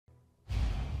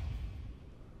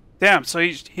Damn, so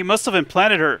he must have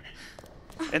implanted her...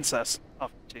 Incest. Oh,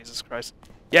 Jesus Christ.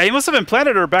 Yeah, he must have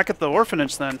implanted her back at the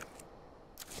orphanage then.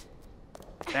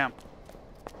 Damn.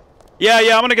 Yeah,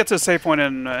 I'm gonna get to a save point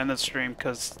in the stream,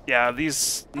 because, yeah,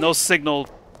 these no signal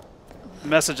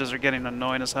messages are getting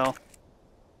annoying as hell.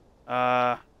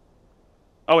 Oh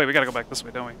wait, we gotta go back this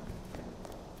way, don't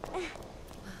we?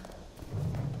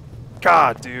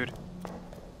 God, dude.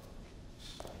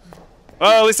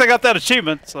 Well, at least I got that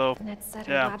achievement, so... Ned said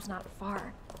her yeah. lab's not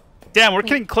far. Damn, we're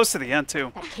getting close to the end,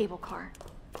 too. That cable car.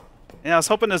 Yeah, I was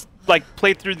hoping to, like,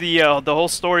 play through the whole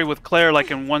story with Claire, like,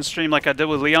 in one stream like I did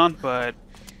with Leon, but...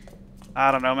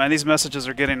 I don't know, man. These messages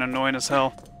are getting annoying as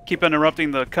hell. Keep interrupting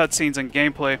the cutscenes and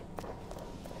gameplay.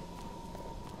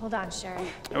 Hold on, Sherry.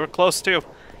 Yeah, we're close, too.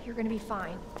 You're gonna be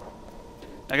fine.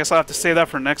 I guess I'll have to save that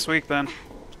for next week, then.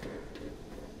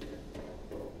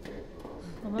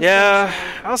 Almost Yeah, there,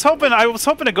 Sherry. I was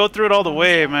hoping to go through it all the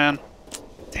way, man.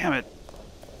 Damn it.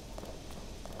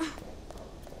 Oh,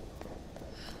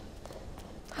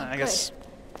 I guess...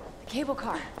 good. The cable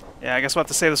car. Yeah, I guess we'll have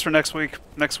to save this for next week.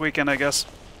 Next weekend, I guess.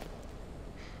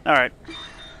 Alright.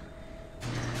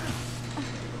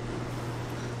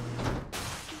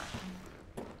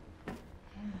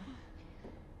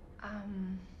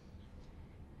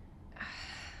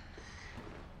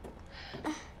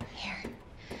 Here.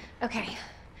 Okay.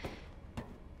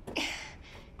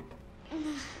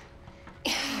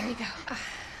 Here you go.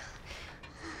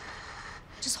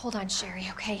 Just hold on, Sherry,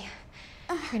 okay?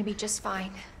 You're gonna be just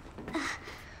fine.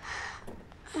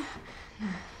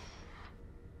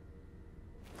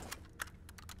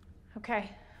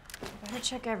 Okay. Better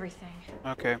check everything.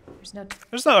 Okay.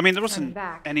 There's no... I mean, there wasn't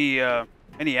back. any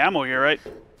ammo here, right?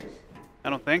 I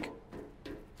don't think.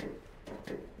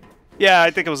 Yeah,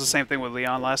 I think it was the same thing with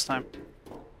Leon last time.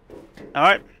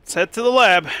 Alright, let's head to the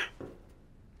lab.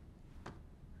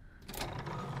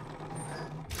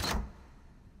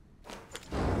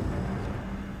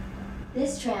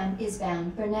 This tram is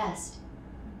bound for Nest.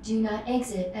 Do not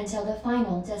exit until the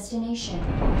final destination.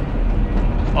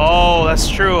 Oh, that's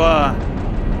true,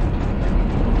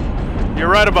 You're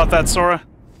right about that, Sora.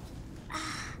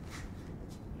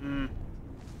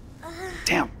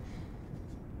 Damn.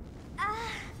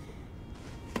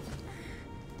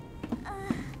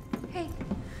 Hey.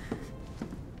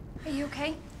 Are you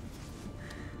okay?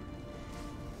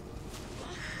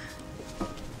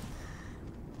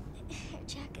 Your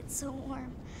jacket's so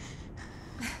warm.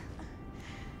 My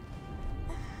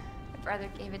brother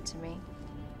gave it to me.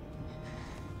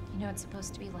 You know it's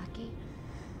supposed to be lucky.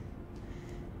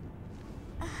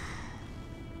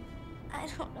 I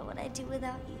don't know what I'd do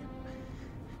without you.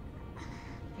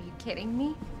 Are you kidding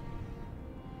me?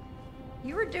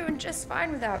 You were doing just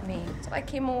fine without me, so I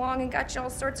came along and got you all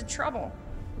sorts of trouble.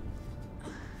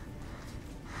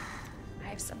 I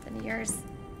have something of yours.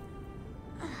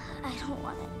 I don't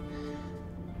want it.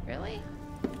 Really?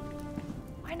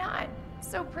 Why not? It's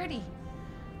so pretty.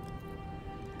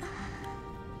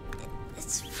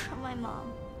 It's from my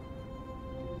mom.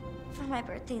 For my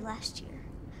birthday last year.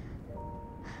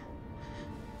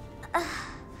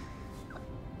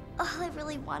 All I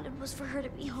really wanted was for her to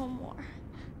be home more.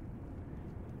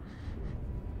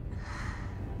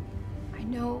 I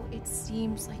know it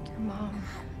seems like your mom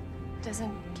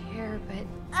doesn't care, but...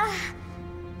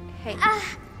 Hey,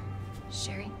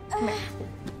 Sherry, come here.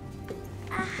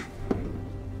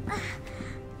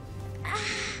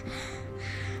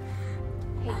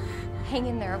 Hey, hang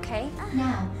in there, okay?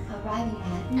 Now, arriving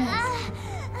at Nest.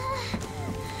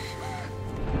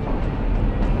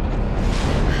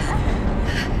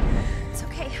 It's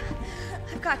okay.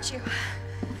 I've got you.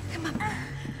 Come on.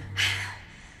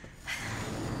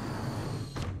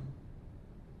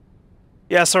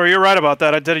 Yeah, sorry, you're right about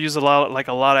that. I did use a lot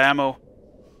of ammo.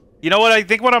 You know what? I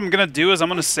think what I'm gonna do is I'm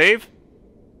gonna save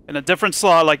in a different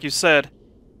slot, like you said,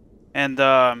 and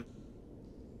then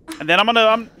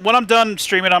when I'm done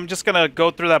streaming, I'm just gonna go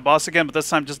through that boss again, but this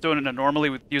time just doing it normally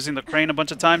with using the crane a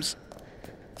bunch of times,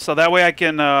 so that way I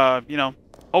can, you know,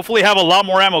 hopefully have a lot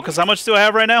more ammo. Because how much do I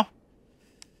have right now?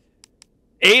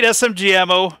 8 SMG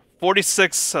ammo,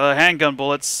 46 handgun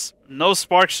bullets, no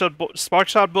spark shot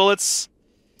bullets.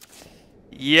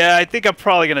 Yeah, I think I'm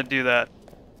probably gonna do that.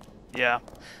 Yeah,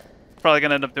 probably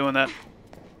gonna end up doing that.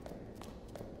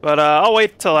 But I'll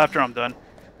wait till after I'm done.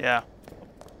 Yeah.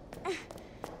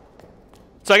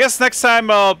 So I guess next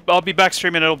time I'll be back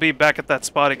streaming. It'll be back at that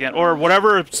spot again, or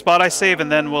whatever spot I save,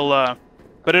 and then we'll.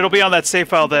 But it'll be on that save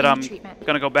file that I'm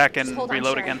gonna go back and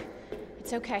reload again.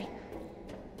 It's okay.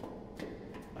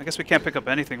 I guess we can't pick up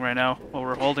anything right now while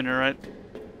we're holding her, right?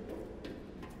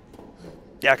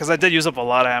 Yeah, because I did use up a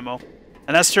lot of ammo.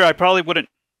 And that's true, I probably wouldn't...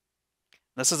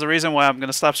 This is the reason why I'm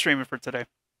gonna stop streaming for today.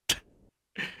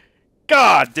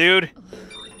 God, dude.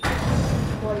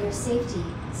 For your safety,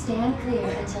 stand clear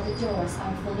until the doors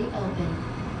are fully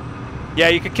open. Yeah,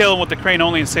 you could kill him with the crane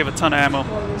only and save a ton of ammo.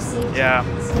 For your safety, Yeah.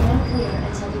 stand clear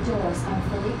until the doors are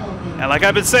fully open. And like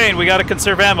I've been saying, we gotta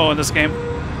conserve ammo in this game.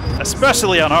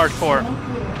 Especially on hardcore. Stand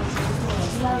clear until the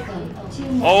doors. Welcome to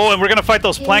Nest. Oh, and we're gonna fight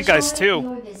those plant guys Enjoy too.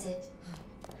 your visit.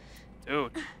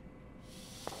 Dude. Can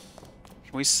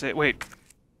we save? Wait.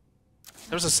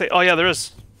 There's a save. Oh, yeah, there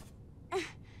is.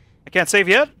 I can't save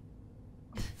yet?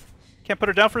 Can't put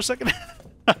her down for a second?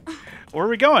 Where are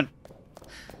we going?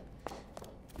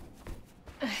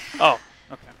 Oh,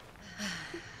 okay.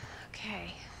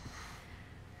 Okay.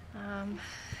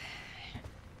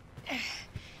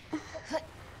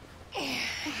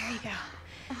 Here you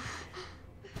go.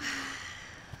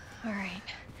 All right.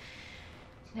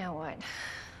 Now what?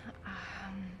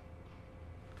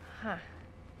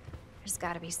 There's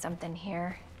got to be something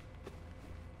here.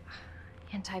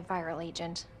 Antiviral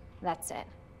agent. That's it.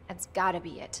 That's got to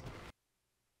be it.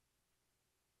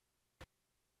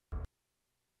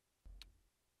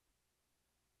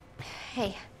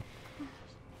 Hey.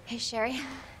 Hey, Sherry.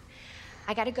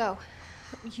 I gotta go.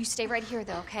 You stay right here,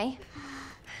 though, okay?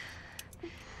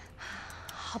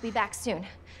 I'll be back soon.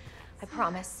 I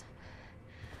promise.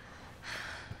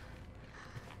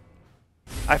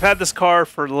 I've had this car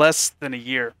for less than a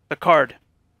year. The card.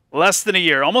 Less than a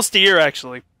year. Almost a year,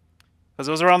 actually. Because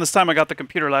it was around this time I got the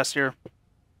computer last year.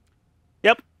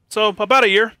 Yep. So, about a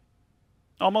year.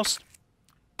 Almost.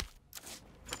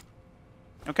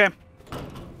 Okay.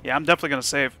 Yeah, I'm definitely going to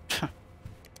save.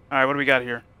 Alright, what do we got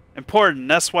here? Important.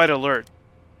 Nest-wide alert.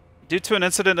 Due to an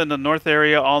incident in the north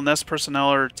area, all Nest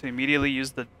personnel are to immediately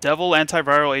use the Devil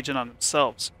antiviral agent on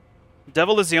themselves.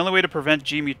 Devil is the only way to prevent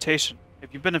G mutation.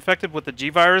 If you've been infected with the G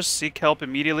virus, seek help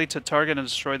immediately to target and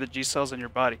destroy the G cells in your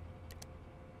body.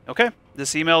 Okay,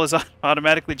 this email is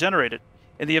automatically generated.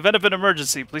 In the event of an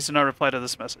emergency, please do not reply to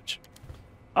this message.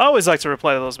 I always like to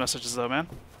reply to those messages though, man.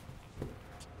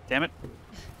 Damn it.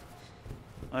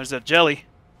 Oh, there's that jelly.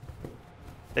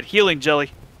 That healing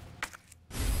jelly.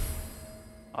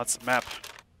 Oh, that's the map.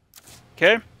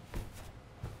 Okay.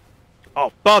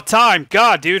 Oh, about time.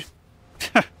 God, dude.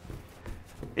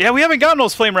 Yeah, we haven't gotten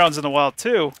those flame rounds in a while,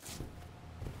 too.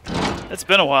 It's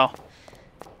been a while.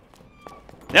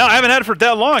 Yeah, I haven't had it for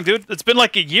that long, dude. It's been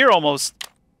like a year almost.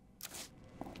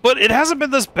 But it hasn't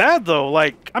been this bad, though.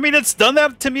 Like, I mean, it's done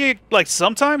that to me, like,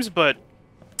 sometimes, but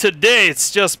today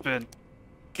it's just been...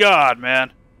 God,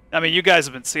 man. I mean, you guys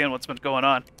have been seeing what's been going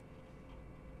on.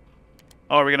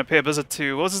 Oh, are we going to pay a visit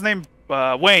to... What was his name?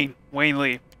 Wayne. Wayne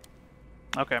Lee.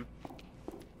 Okay.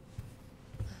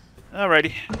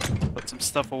 Alrighty. Put some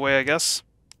stuff away, I guess.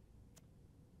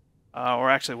 Or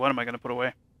actually, what am I going to put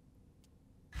away?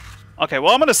 Okay,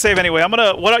 well, I'm going to save anyway. I'm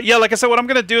going to... Yeah, like I said, what I'm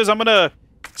going to do is I'm going to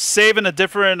save in a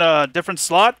different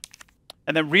slot.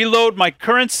 And then reload my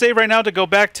current save right now to go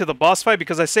back to the boss fight,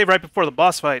 because I saved right before the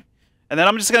boss fight. And then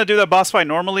I'm just going to do that boss fight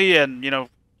normally and, you know,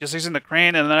 just using the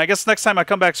crane. And then I guess next time I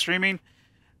come back streaming,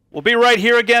 we'll be right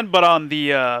here again, but on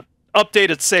the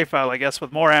updated save file, I guess,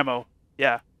 with more ammo.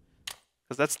 Yeah.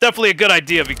 Because that's definitely a good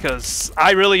idea, because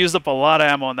I really used up a lot of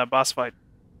ammo in that boss fight.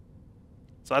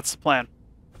 So that's the plan.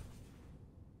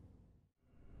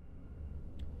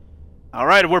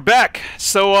 Alright, we're back.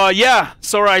 So, yeah.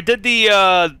 So I did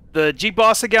the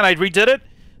G-Boss again. I redid it.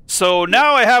 So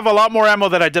now I have a lot more ammo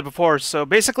than I did before. So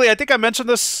basically, I think I mentioned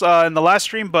this in the last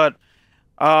stream, but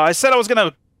I said I was going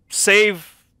to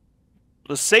save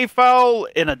the save file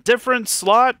in a different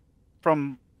slot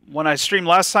from when I streamed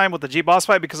last time with the G-Boss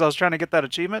fight, because I was trying to get that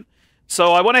achievement.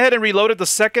 So I went ahead and reloaded the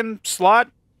second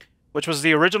slot, which was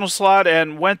the original slot,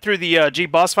 and went through the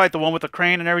G-Boss fight, the one with the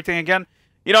crane and everything again.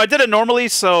 You know, I did it normally,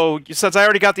 so since I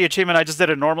already got the achievement, I just did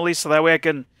it normally, so that way I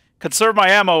can conserve my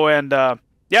ammo, and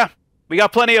yeah. We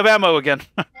got plenty of ammo again.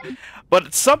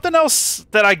 But something else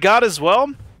that I got as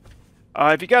well.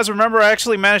 If you guys remember, I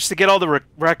actually managed to get all the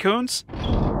raccoons.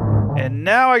 And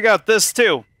now I got this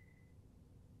too.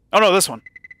 Oh no, this one.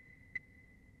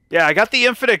 Yeah, I got the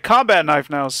infinite combat knife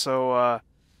now, so I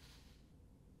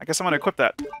guess I'm going to equip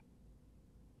that.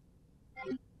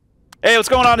 Hey, what's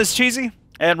going on? It's Cheesy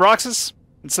and Roxas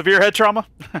and Severe Head Trauma.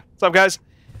 What's up, guys?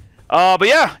 But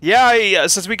yeah,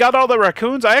 since we got all the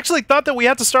raccoons, I actually thought that we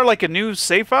had to start like a new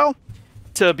save file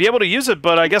to be able to use it,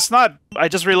 but I guess not. I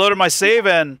just reloaded my save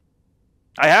and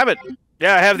I have it.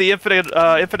 Yeah, I have the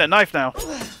infinite knife now.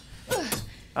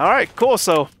 Alright, cool.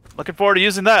 So, looking forward to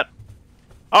using that.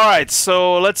 Alright,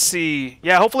 so let's see.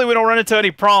 Yeah, hopefully we don't run into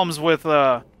any problems with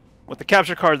the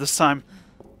capture card this time.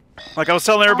 Like I was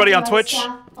telling everybody on Twitch.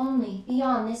 Staff only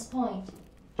beyond this point.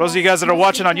 For those of you guys that are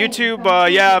watching on YouTube,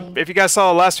 yeah, if you guys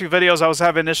saw the last few videos, I was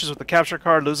having issues with the capture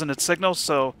card losing its signal,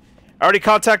 so I already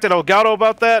contacted Elgato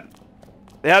about that.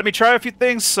 They had me try a few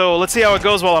things, so let's see how it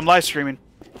goes while I'm live streaming.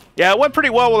 Yeah, it went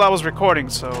pretty well while I was recording,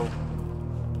 so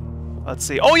let's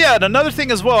see. Oh yeah, and another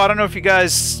thing as well, I don't know if you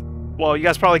guys, well, you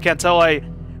guys probably can't tell, I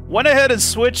went ahead and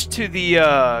switched to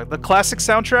the classic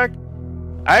soundtrack.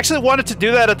 I actually wanted to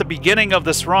do that at the beginning of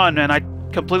this run, and I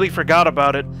completely forgot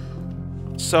about it.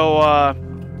 So,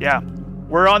 yeah,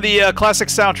 we're on the classic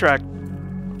soundtrack.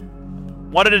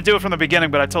 Wanted to do it from the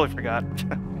beginning, but I totally forgot.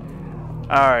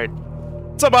 Alright.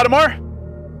 What's up, Adamar?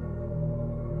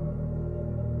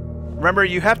 Remember,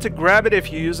 you have to grab it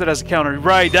if you use it as a counter.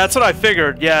 Right, that's what I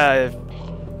figured. Yeah,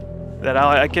 that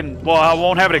I can... Well, I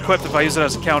won't have it equipped if I use it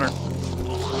as a counter.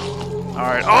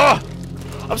 Alright. Oh!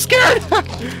 I'm scared!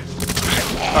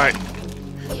 Alright.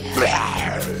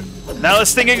 Now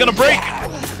this thing ain't gonna break!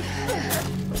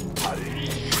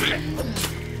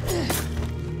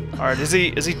 Alright, is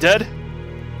he dead?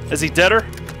 Is he deader?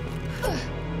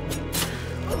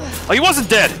 Oh, he wasn't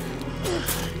dead!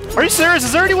 Are you serious?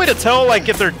 Is there any way to tell, like,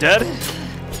 if they're dead?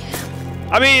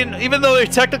 I mean, even though they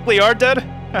technically are dead?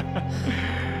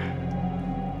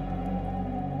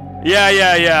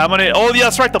 Yeah, I'm gonna... Oh, yeah,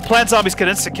 that's right, the plant zombies can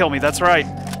insta-kill me, that's right.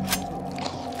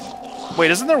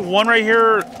 Wait, isn't there one right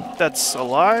here that's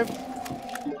alive?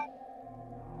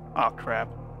 Oh, crap.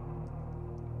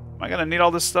 Am I gonna need all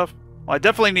this stuff? Well, I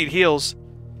definitely need heals.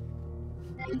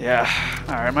 Yeah. Alright,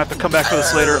 I'm gonna have to come back for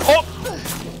this later. Oh!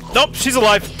 Nope, she's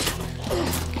alive.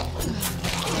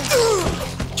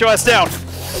 Get your ass down.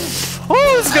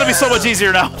 Oh, this is gonna be so much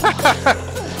easier now.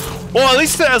 Well, at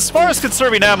least as far as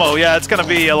conserving ammo, yeah, it's gonna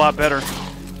be a lot better.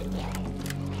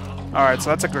 Alright, so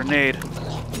that's a grenade.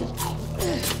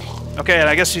 Okay, and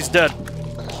I guess she's dead.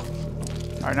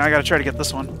 Alright, now I gotta try to get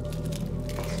this one.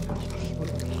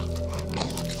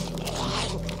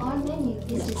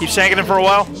 Keep shanking him for a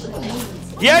while.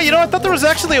 Yeah, you know, I thought there was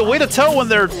actually a way to tell when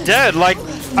they're dead. Like,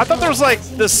 I thought there was like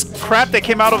this crap that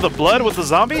came out of the blood with the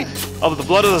zombie. Of the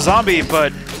blood of the zombie,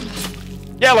 but...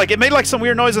 Yeah, like, it made like some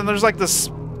weird noise and there's like this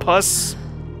pus.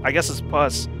 I guess it's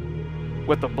pus.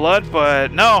 With the blood,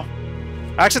 but no.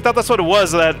 I actually thought that's what it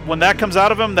was, that when that comes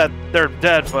out of them, that they're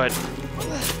dead, but...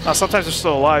 No, sometimes they're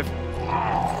still alive.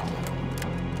 Oh,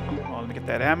 let me get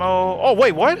that ammo. Oh,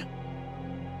 wait, what?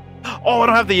 Oh, I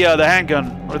don't have the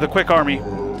handgun, or the quick army,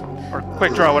 or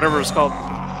quick draw, whatever it's called.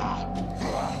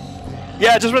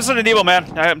 Yeah, just Resident Evil, man.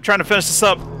 I'm trying to finish this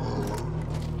up.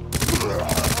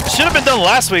 Should have been done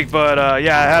last week, but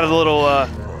yeah, I had a little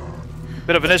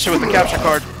bit of an issue with the capture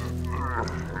card.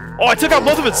 Oh, I took out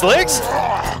both of its legs?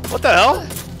 What the hell?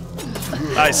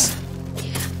 Nice.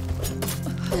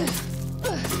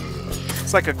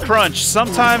 It's like a crunch.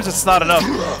 Sometimes it's not enough.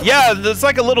 Yeah, there's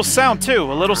like a little sound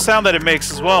too. A little sound that it makes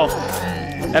as well.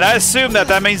 And I assume that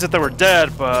that means that they were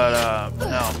dead, but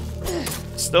no.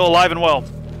 Still alive and well.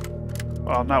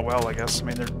 Well, not well, I guess. I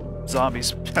mean, they're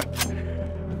zombies.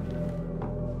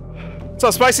 What's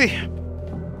up, Spicy?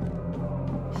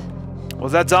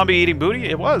 Was that zombie eating booty?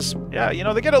 It was. Yeah, you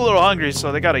know, they get a little hungry,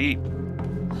 so they gotta eat. I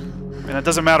mean, it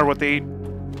doesn't matter what they eat.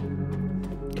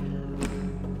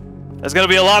 There's gonna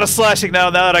be a lot of slashing now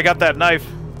that I got that knife.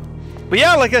 But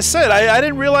yeah, like I said, I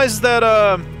didn't realize that,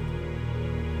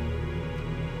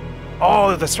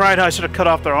 Oh, that's right, I should have cut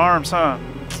off their arms, huh?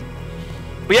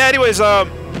 But yeah, anyways,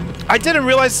 I didn't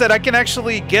realize that I can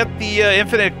actually get the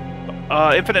infinite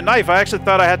knife. I actually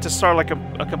thought I had to start like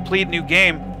a complete new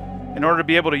game in order to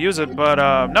be able to use it, but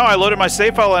no, I loaded my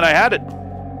save file and I had it.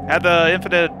 Had the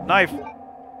infinite knife.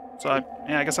 So,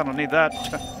 yeah, I guess I don't need that.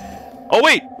 Oh,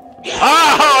 wait!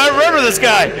 Oh, I remember this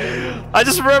guy! I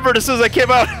just remembered as soon as I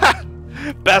came out.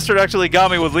 Bastard actually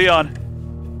got me with Leon.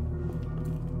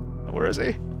 Where is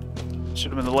he?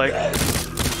 Shoot him in the leg.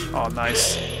 Oh,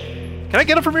 nice. Can I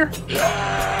get him from here?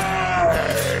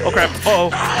 Oh, crap. Uh-oh.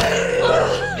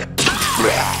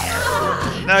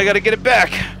 Now I gotta get it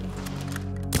back.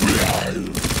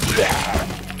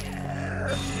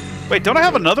 Wait, don't I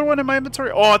have another one in my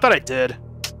inventory? Oh, I thought I did.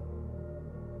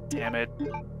 Damn it.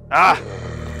 Ah!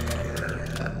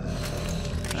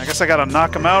 I guess I gotta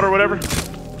knock him out or whatever.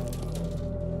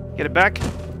 Get it back.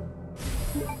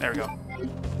 There we go.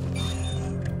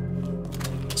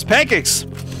 It's pancakes!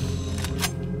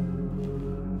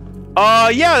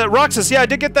 Yeah, Roxas, yeah, I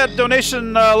did get that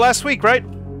donation last week, right?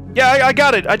 Yeah, I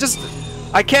got it.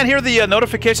 I can't hear the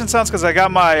notification sounds because I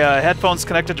got my headphones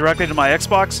connected directly to my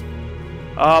Xbox.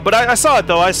 But I saw it,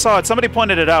 though. I saw it. Somebody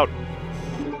pointed it out.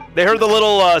 They heard the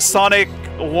little Sonic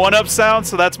 1-up sound,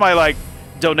 so that's my, like,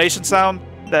 donation sound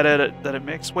that it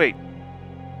makes. Wait.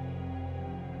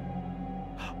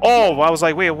 Oh, I was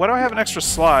like, wait, why do I have an extra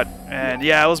slot? And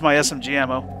yeah, it was my SMG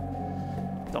ammo.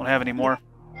 Don't have any more.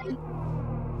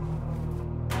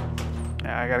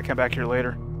 Yeah, I gotta come back here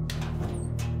later.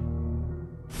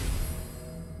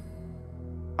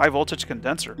 High voltage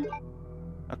condenser.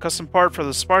 A custom part for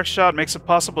the spark shot makes it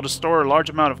possible to store a large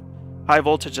amount of high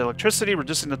voltage electricity,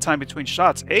 reducing the time between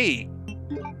shots. Hey!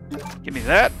 Give me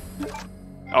that.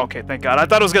 Okay, thank God. I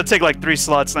thought it was gonna take like 3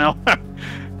 slots now.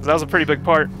 Because that was a pretty big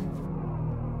part.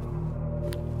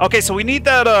 Okay, so we need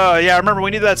that, yeah, I remember we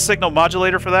need that signal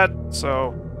modulator for that,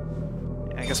 so...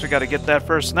 I guess we gotta get that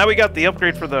first. Now we got the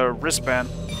upgrade for the wristband.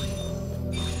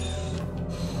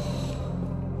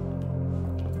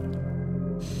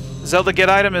 Zelda get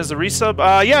item is a resub?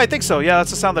 Yeah, I think so. Yeah, that's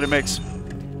the sound that it makes.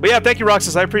 But yeah, thank you,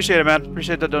 Roxas. I appreciate it, man.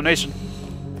 Appreciate the donation.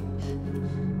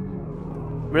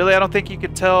 Really, I don't think you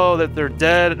could tell that they're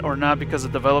dead or not because the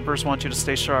developers want you to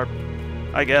stay sharp.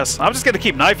 I guess. I'm just gonna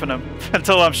keep knifing them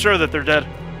until I'm sure that they're dead.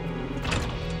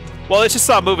 Well, it should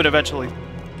stop moving eventually.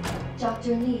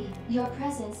 Dr. Lee, your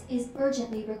presence is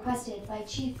urgently requested by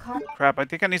Chief Car... Crap, I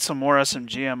think I need some more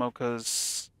SMG ammo,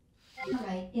 because...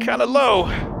 Right, Kinda low.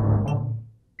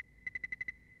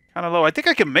 Kinda low. I think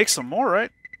I can make some more,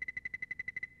 right?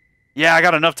 Yeah, I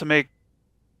got enough to make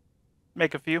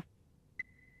a few.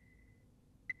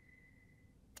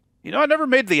 You know, I never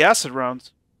made the acid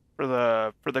rounds for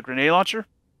the grenade launcher.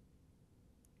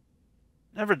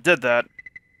 Never did that.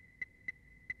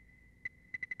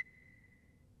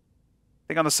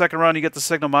 I think on the second run you get the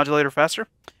signal modulator faster.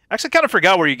 I actually kind of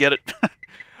forgot where you get it.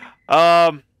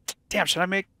 Damn, should I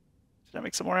make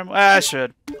some more ammo? I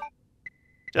should.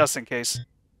 Just in case.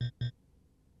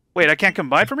 Wait, I can't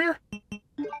combine from here?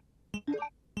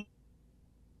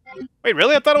 Wait,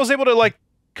 really? I thought I was able to, like,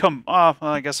 well,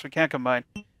 I guess we can't combine.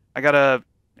 I gotta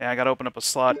open up a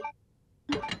slot.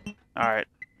 Alright,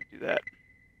 do that.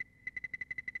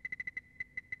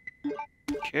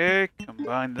 Okay,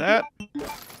 combine that.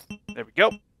 There we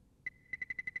go.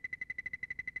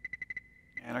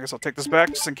 And I guess I'll take this back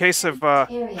just in case of,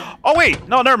 Oh, wait!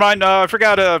 No, never mind. I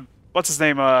forgot, what's his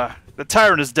name? The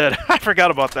Tyrant is dead. I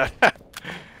forgot about that.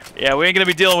 Yeah, we ain't gonna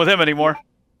be dealing with him anymore.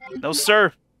 No,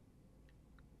 sir.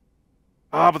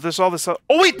 Ah, but there's all this... oh,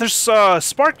 wait! There's,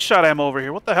 spark shot ammo over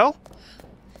here. What the hell?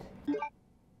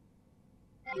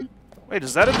 Wait,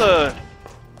 is that in the...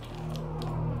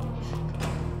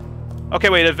 Okay,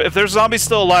 wait. If there's zombies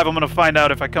still alive, I'm gonna find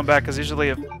out if I come back, because usually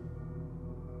if...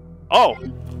 Oh!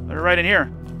 They're right in here.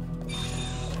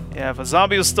 Yeah, if a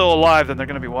zombie was still alive, then they're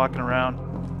gonna be walking around.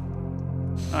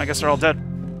 Oh, I guess they're all dead.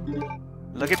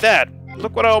 Look at that!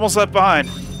 Look what I almost left behind.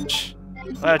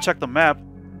 Glad I checked the map.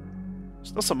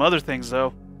 Still some other things,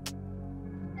 though.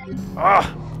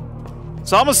 Ah!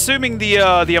 So I'm assuming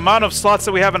the amount of slots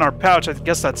that we have in our pouch, I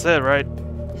guess that's it, right?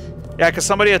 Yeah, because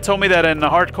somebody had told me that in the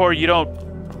hardcore you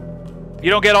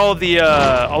don't get all of the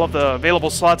available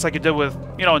slots like you did with,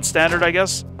 you know, in standard, I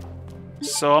guess.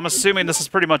 So I'm assuming this is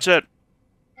pretty much it.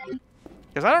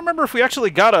 Because I don't remember if we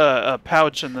actually got a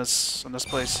pouch in this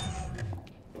place.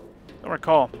 Don't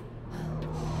recall.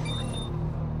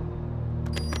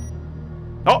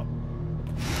 Oh!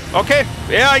 Okay,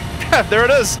 yeah, there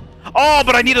it is. Oh,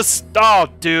 but I need a... Oh,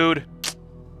 dude.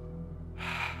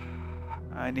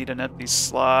 I need an empty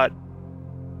slot.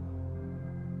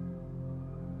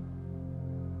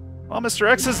 Well, Mr.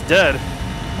 X is dead.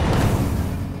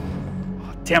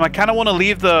 Oh, damn, I kind of want to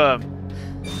leave the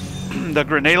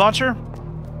grenade launcher.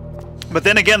 But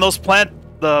then again,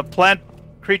 the plant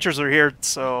creatures are here,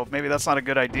 so maybe that's not a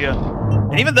good idea.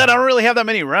 And even then, I don't really have that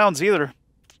many rounds either.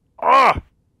 Oh!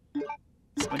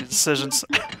 So many decisions.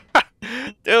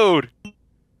 Dude.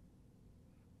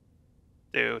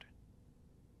 Dude.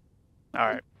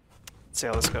 Alright. Let's see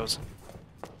how this goes.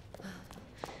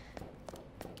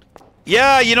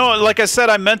 Yeah, you know, like I said,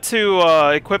 I meant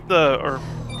to equip to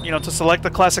select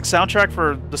the classic soundtrack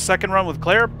for the second run with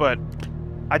Claire, but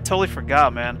I totally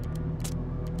forgot, man.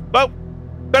 Well,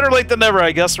 better late than never,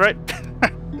 I guess, right?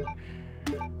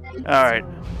 Alright.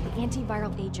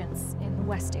 Antiviral agents in the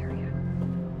west area.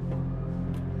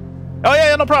 Oh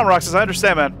yeah, no problem, Roxas. I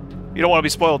understand, man. You don't want to be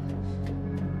spoiled.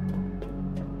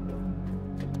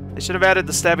 They should have added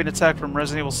the stabbing attack from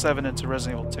Resident Evil 7 into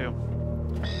Resident Evil 2.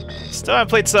 Still haven't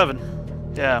played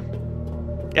 7. Yeah.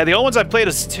 Yeah, the only ones I played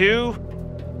is 2.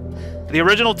 The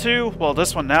original 2. Well,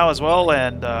 this one now as well,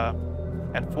 and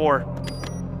 4.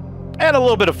 And a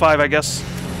little bit of 5, I guess.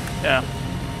 Yeah.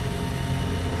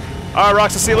 Alright,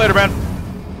 Roxas. See you later, man.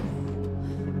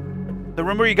 The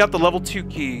room where you got the level 2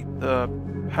 key. The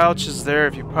pouch is there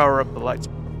if you power up the lights.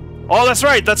 Oh, that's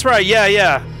right, that's right,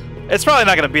 yeah. It's probably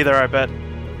not gonna be there, I bet.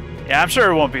 Yeah, I'm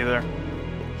sure it won't be there.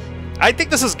 I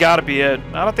think this has got to be it.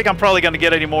 I don't think I'm probably going to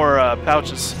get any more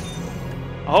pouches.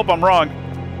 I hope I'm wrong.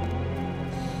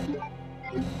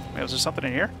 Wait, was there something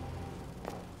in here?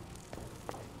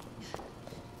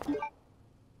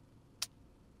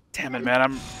 Damn it, man.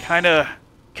 I'm kind of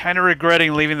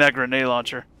regretting leaving that grenade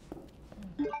launcher.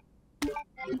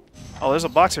 Oh, there's a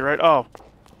box here, right? Oh.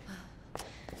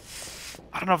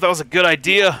 I don't know if that was a good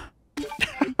idea.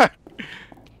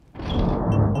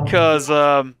 Because,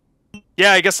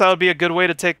 yeah, I guess that would be a good way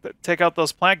to take out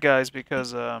those plant guys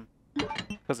because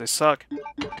they suck.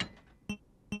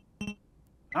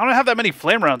 I don't have that many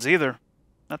flame rounds either.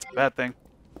 That's a bad thing.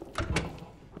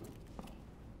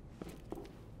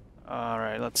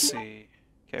 Alright, let's see.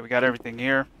 Okay, we got everything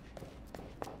here.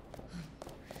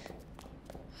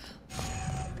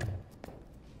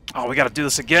 Oh, we gotta do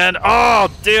this again. Oh,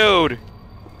 dude!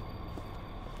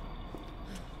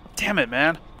 Damn it,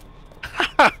 man.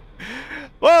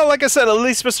 Well, like I said, at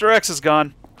least Mr. X is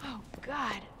gone. Oh,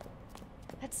 God.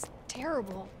 That's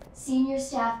terrible. Senior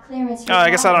staff clearance. Oh, I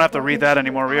guess I don't have to read that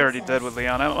anymore. We already did with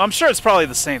Leon. I'm sure it's probably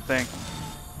the same thing.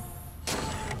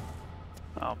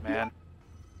 Oh, man.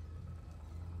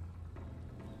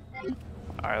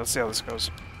 Alright, let's see how this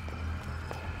goes.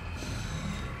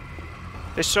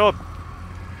 They show up.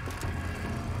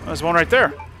 Oh, there's one right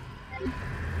there.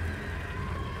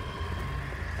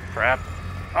 Crap.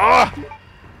 Ah!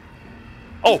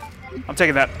 Oh! I'm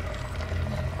taking that.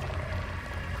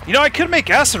 You know, I could make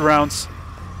acid rounds.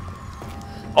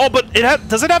 Oh, but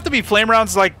does it have to be flame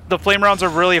rounds? Like, the flame rounds are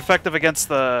really effective against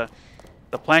the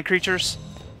plant creatures?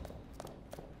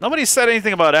 Nobody said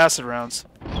anything about acid rounds.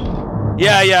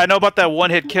 Yeah, I know about that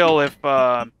one-hit kill if,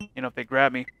 you know, if they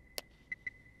grab me.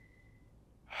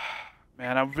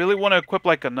 Man, I really want to equip,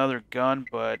 like, another gun,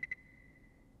 but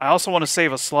I also want to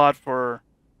save a slot for...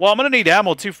 Well, I'm going to need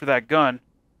ammo, too, for that gun.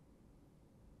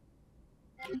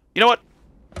 You know what?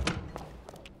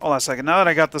 Hold on a second. Now that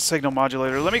I got the signal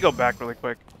modulator, let me go back really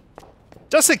quick.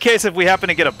 Just in case if we happen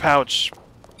to get a pouch.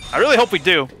 I really hope we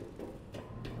do.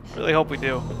 Really hope we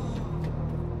do.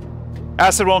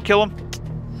 Acid won't kill him?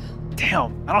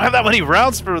 Damn, I don't have that many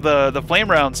rounds for the flame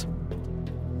rounds.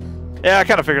 Yeah, I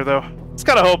kind of figured, though. It's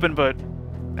kind of hoping, but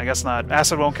I guess not.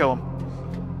 Acid won't kill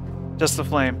him. Just the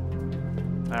flame.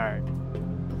 Alright.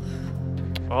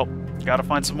 Well, gotta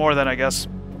find some more then, I guess.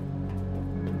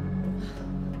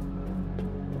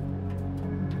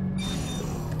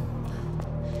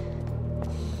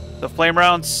 The flame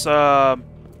rounds, yeah,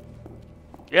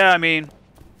 I mean,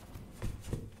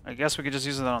 I guess we could just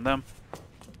use it on them.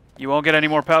 You won't get any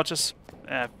more pouches?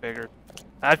 I figured.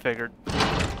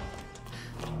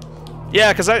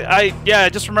 Yeah, because I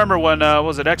just remember when,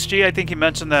 was it XG? I think he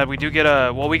mentioned that we do get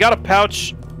we got a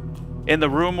pouch in the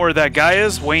room where that guy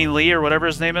is, Wayne Lee or whatever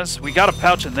his name is. We got a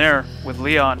pouch in there with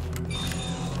Leon.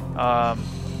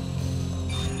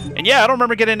 And yeah, I don't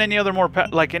remember getting any other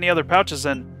any other pouches,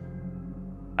 and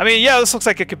I mean, yeah, this looks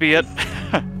like it could be it.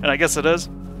 And I guess it is.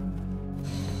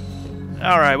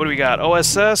 Alright, what do we got?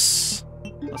 OSS.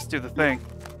 Let's do the thing.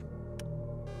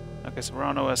 Okay, so we're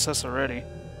on OSS already.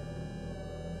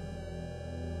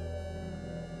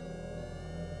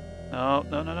 No.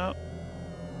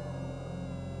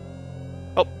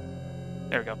 Oh,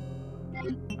 there we go.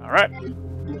 Alright,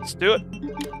 let's do it.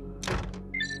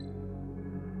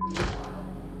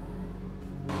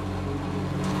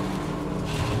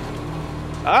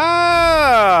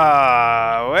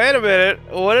 Ah, wait a minute.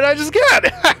 What did I just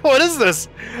get? What is this?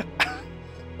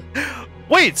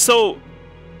 Wait, so...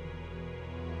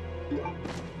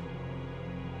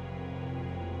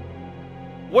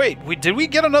 Wait, did we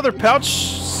get another pouch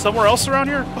somewhere else around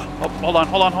here? Oh, hold on.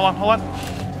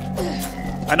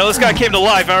 I know this guy came to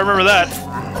life, I remember that.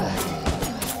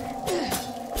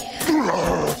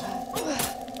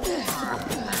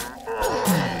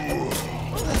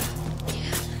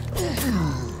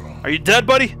 Are you dead,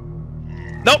 buddy?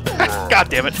 Nope. God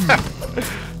damn it.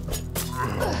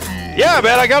 Yeah,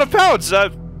 man, I got a pouch. I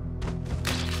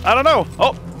don't know.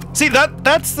 Oh, see,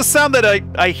 that's the sound that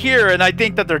I hear, and I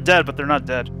think that they're dead, but they're not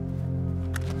dead.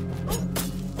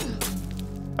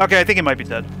 Okay, I think he might be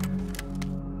dead.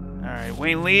 Alright,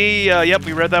 Wayne Lee. Yep,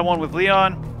 we read that one with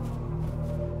Leon.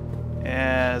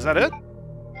 And is that it?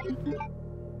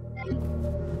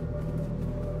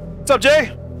 What's up,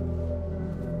 Jay?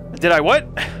 Did I what?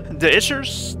 The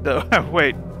Ishers? No,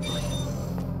 wait.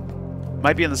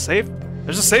 Might be in the safe?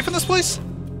 There's a safe in this place?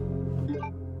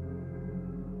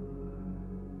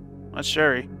 That's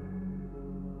Sherry.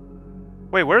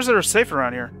 Wait, where's there a safe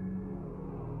around here?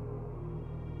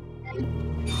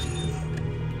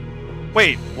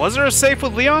 Wait, was there a safe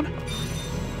with Leon?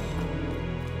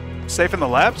 Safe in the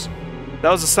labs? That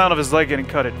was the sound of his leg getting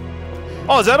cutted.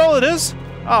 Oh, is that all it is?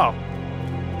 Oh.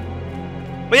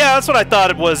 But yeah, that's what I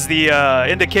thought it was, the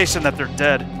indication that they're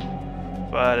dead.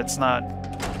 But it's not.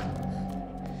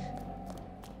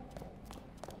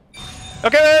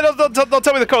 Okay, don't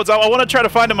tell me the codes. I want to try to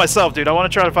find it myself, dude. I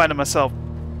want to try to find it myself.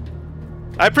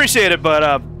 I appreciate it, but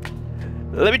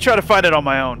let me try to find it on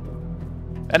my own.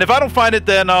 And if I don't find it,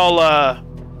 then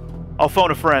I'll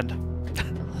phone a friend.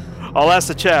 I'll ask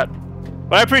the chat.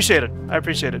 But I appreciate it. I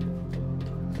appreciate it.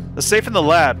 The safe in the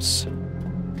labs.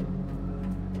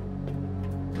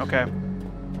 Okay.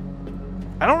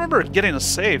 I don't remember getting a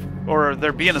safe, or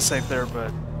there being a safe there,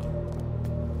 but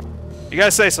you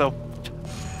guys say so.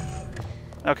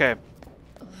 Okay.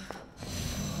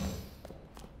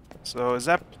 So is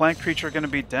that plant creature gonna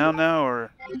be down now,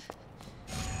 or?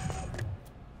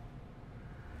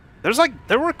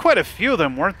 There were quite a few of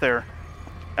them, weren't there?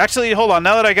 Actually, hold on.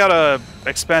 Now that I got a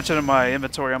expansion in my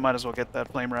inventory, I might as well get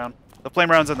that flame round. The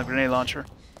flame rounds and the grenade launcher.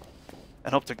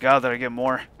 And hope to God that I get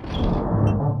more.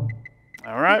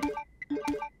 Alright.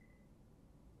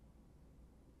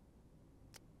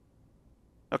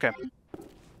 Okay.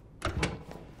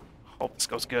 Hope this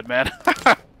goes good, man.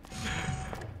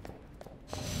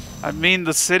 I mean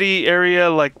the city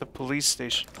area, like the police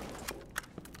station.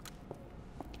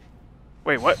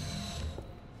 Wait, what?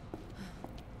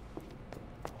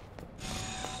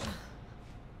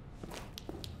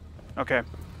 Okay.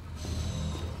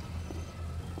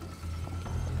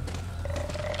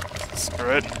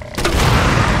 Screw it.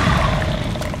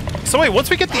 So wait, once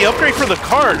we get the upgrade for the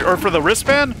card, or for the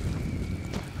wristband...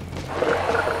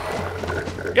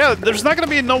 Yeah, there's not gonna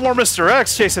be no more Mr.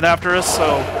 X chasing after us,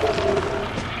 so...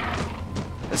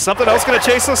 Is something else gonna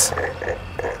chase us?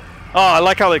 Oh, I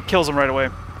like how it kills him right away.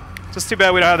 Just too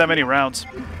bad we don't have that many rounds.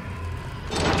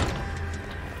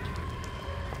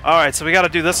 Alright, so we gotta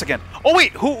do this again. Oh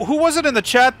wait, who was it in the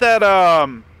chat that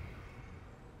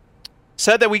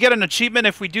said that we get an achievement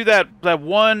if we do that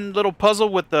one little puzzle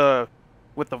with the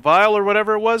vial or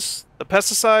whatever it was? The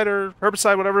pesticide or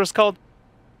herbicide, whatever it's called?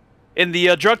 In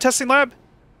the drug testing lab?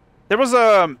 There was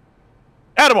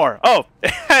Adamar. Oh,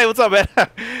 hey, what's up, man?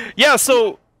 Yeah,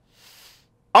 so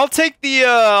I'll take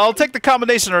the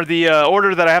combination or the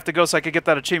order that I have to go so I can get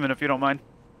that achievement if you don't mind.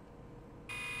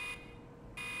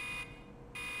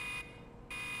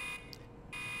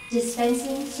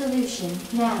 Dispensing solution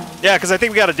now. Yeah, because I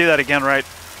think we got to do that again, right?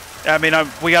 I mean,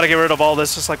 we got to get rid of all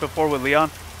this just like before with Leon.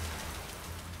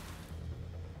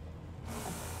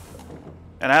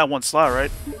 And I had one slot,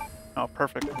 right? Oh,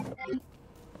 perfect.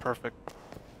 Perfect.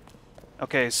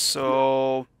 Okay,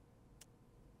 so...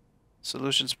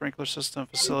 Solution sprinkler system,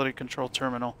 facility control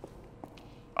terminal.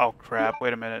 Oh, crap.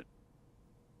 Wait a minute.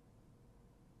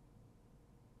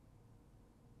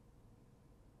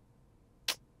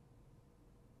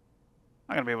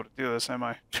 I'm not going to be able to do this, am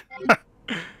I?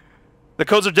 The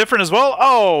codes are different as well?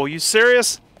 Oh, you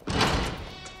serious?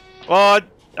 Well,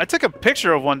 I took a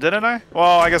picture of one, didn't I?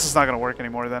 Well, I guess it's not going to work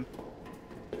anymore then.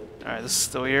 Alright, this is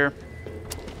still here.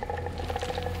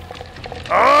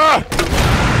 Ah!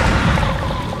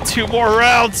 2 more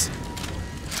rounds!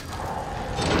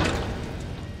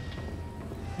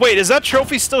 Wait, is that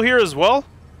trophy still here as well?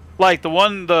 Like the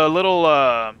one, the little,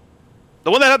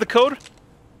 the one that had the code?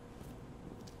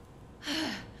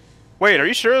 Wait, are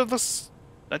you sure this...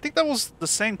 I think that was the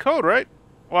same code, right?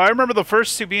 Well, I remember the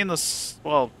first 2 being this...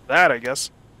 Well, that, I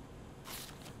guess.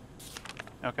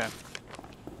 Okay.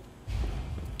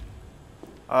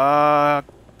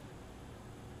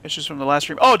 Issues from the last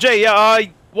stream. Oh, Jay, yeah,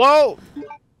 well...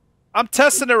 I'm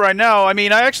testing it right now. I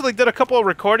mean, I actually did a couple of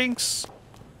recordings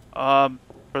for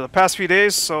the past few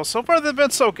days, so far they've been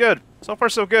so good. So far,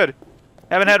 so good.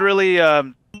 Haven't had really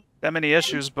that many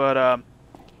issues, but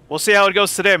we'll see how it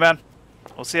goes today, man.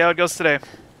 We'll see how it goes today.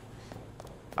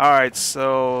 Alright,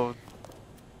 so...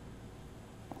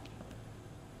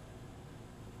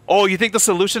 Oh, you think the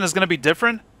solution is going to be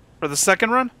different for the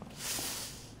second run?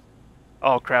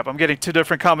 Oh, crap. I'm getting 2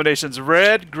 different combinations.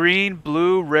 Red, green,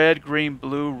 blue, red, green,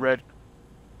 blue, red.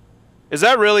 Is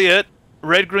that really it?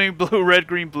 Red, green, blue, red,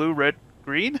 green, blue, red,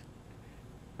 green?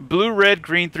 Blue, red,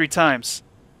 green 3 times.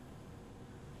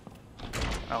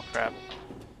 Oh, crap.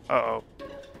 Uh-oh.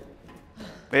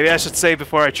 Maybe I should save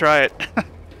before I try it.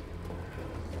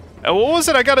 What was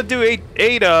it? I gotta do 8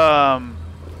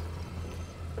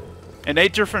 in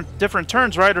 8 different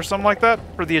turns, right? Or something like that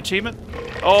for the achievement?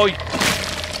 Oh...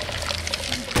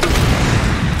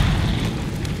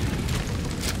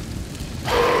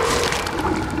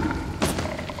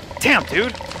 Damn,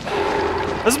 dude.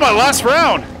 This is my last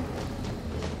round.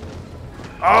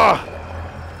 Ah.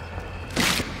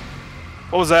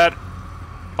 What was that?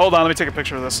 Hold on, let me take a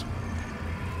picture of this.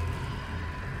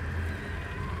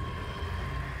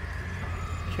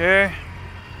 Okay.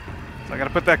 So I gotta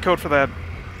put that code for that,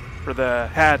 for the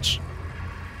hatch.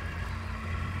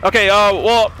 Okay,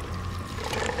 well,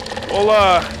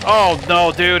 oh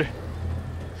no, dude.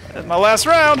 That's my last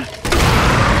round.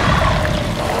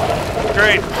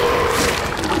 Great.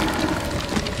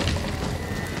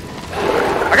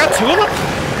 I got 2 of them?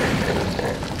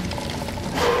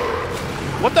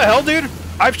 What the hell, dude?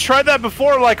 I've tried that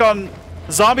before, like on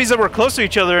zombies that were close to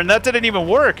each other, and that didn't even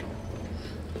work.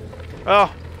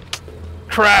 Oh.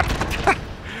 Crap.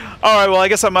 Alright, well, I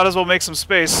guess I might as well make some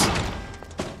space.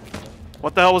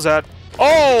 What the hell was that?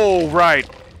 Oh, right.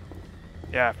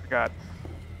 Yeah, I forgot.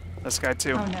 This guy,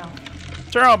 too. Oh, no.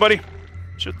 Turn around, buddy.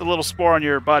 Shoot the little spore on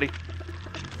your body.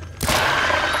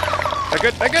 That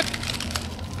good? That good?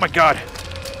 Oh, my God.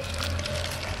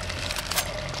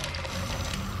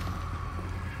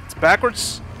 It's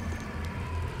backwards.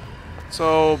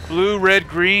 So, blue, red,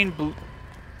 green, blue.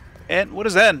 N? What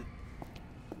is N?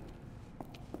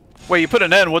 Wait, you put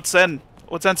an N. What's N?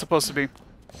 What's N supposed to be?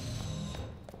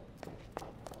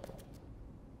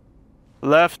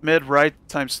 Left, mid, right,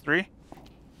 times 3?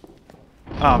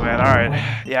 Oh, man,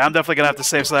 alright. Yeah, I'm definitely gonna have to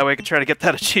save so that way I can try to get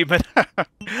that achievement.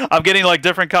 I'm getting, like,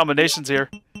 different combinations here.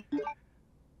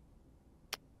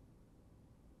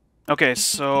 Okay,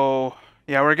 so...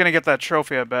 yeah, we're gonna get that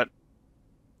trophy, I bet.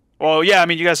 Well, yeah, I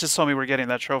mean, you guys just told me we're getting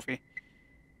that trophy.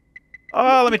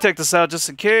 Let me take this out just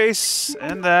in case.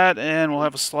 And that, and we'll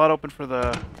have a slot open for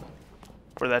the...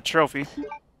 for that trophy.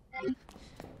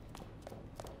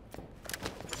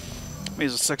 Let me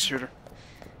use a 6-shooter.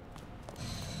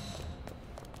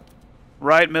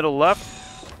 Right, middle, left.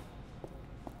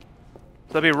 So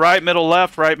that'd be right, middle,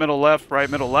 left, right, middle, left, right,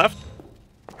 middle, left.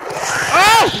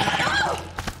 Oh!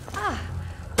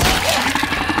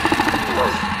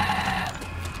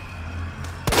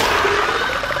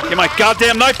 Get my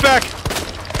goddamn knife back!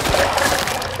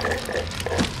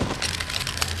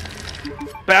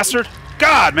 Bastard.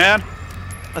 God, man!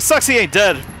 That sucks he ain't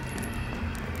dead.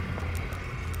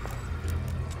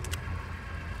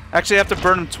 Actually, I have to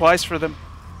burn him twice for them.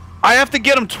 I have to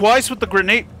get him twice with the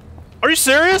grenade. Are you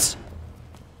serious?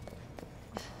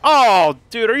 Oh,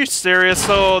 dude, are you serious?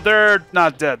 So they're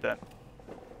not dead then.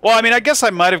 Well, I mean, I guess I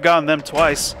might have gotten them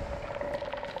twice.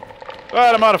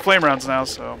 But I'm out of flame rounds now,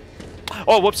 so...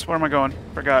 oh, whoops, where am I going?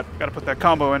 Forgot. Gotta put that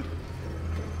combo in.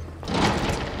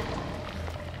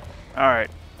 Alright.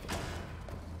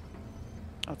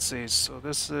 Let's see, so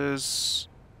this is...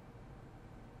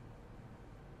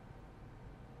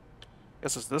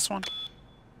 guess it's this one?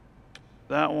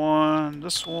 That one,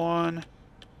 this one...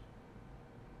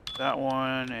 that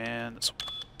one, and this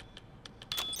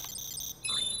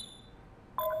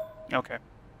one. Okay.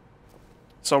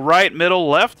 So right, middle,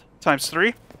 left, times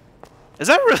 3? Is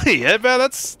that really it, man?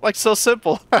 That's, like, so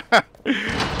simple. But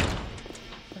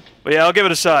yeah, I'll give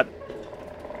it a shot.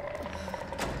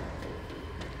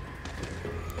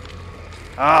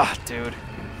 Ah, dude.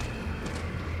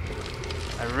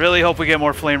 I really hope we get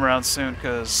more flame rounds soon,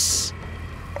 because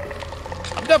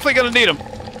I'm definitely gonna need them.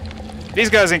 These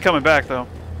guys ain't coming back, though.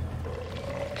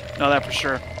 Know that for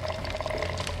sure.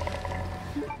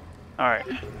 Alright.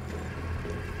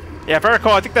 Yeah, if I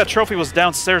recall, I think that trophy was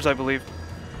downstairs, I believe.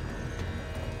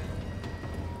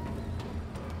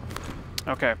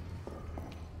 Okay.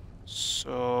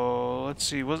 So, let's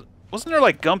see. Wasn't there,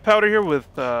 like, gunpowder here with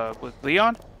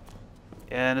Leon?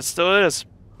 And it still is.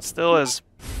 It still is.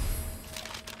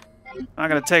 Not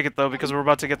gonna take it, though, because we're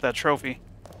about to get that trophy.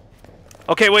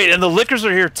 Okay, wait, and the liquors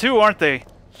are here, too, aren't they?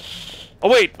 Oh,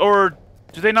 wait, or...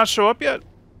 do they not show up yet?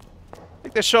 I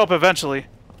think they show up eventually.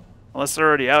 Unless they're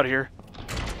already out here.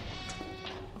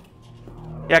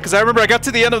 Yeah, because I remember I got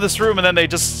to the end of this room and then they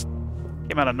just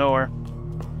came out of nowhere.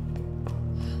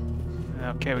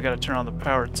 Okay, we gotta turn on the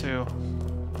power too.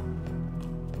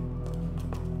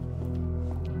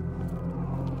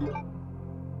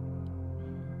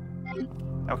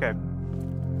 Okay.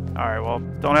 Alright, well,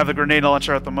 don't have the grenade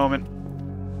launcher at the moment.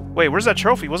 Wait, where's that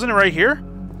trophy? Wasn't it right here?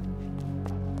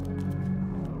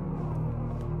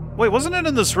 Wait, wasn't it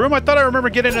in this room? I thought I remember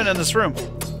getting it in this room.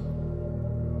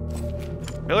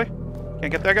 Really?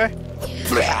 Can't get that guy?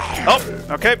 Oh,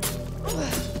 okay.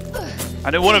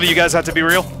 I knew one of you guys had to be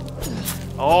real.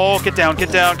 Oh, get down, get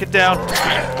down, get down.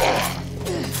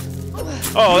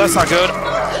 Oh, that's not good.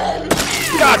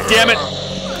 God damn it!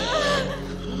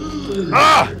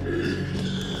 Ah!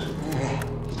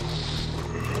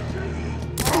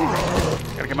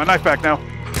 Gotta get my knife back now.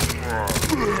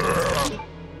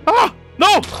 Ah!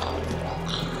 No!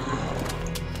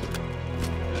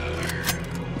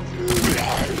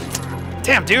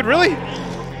 Damn, dude, really?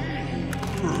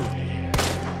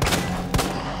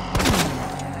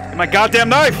 Get my goddamn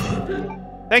knife!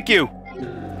 Thank you.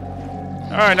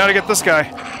 Alright, now to get this guy.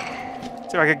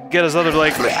 See if I can get his other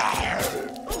leg.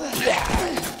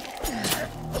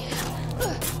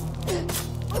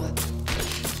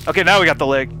 Okay, now we got the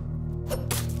leg.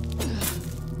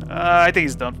 I think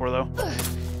he's done for, though.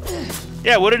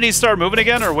 Yeah, wouldn't he start moving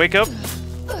again or wake up?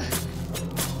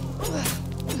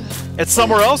 It's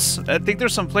somewhere else? I think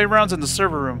there's some play rounds in the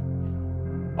server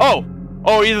room. Oh!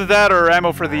 Oh, either that or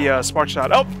ammo for the spark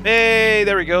shot. Oh, hey,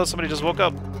 there we go. Somebody just woke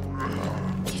up.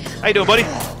 How you doing, buddy?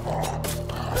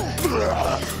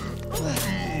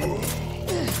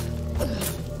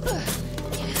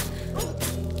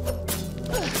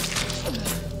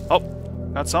 Oh,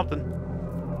 got something.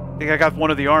 I think I got one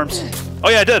of the arms. Oh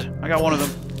yeah, I did. I got one of them.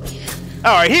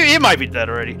 Alright, he might be dead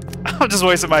already. I'm just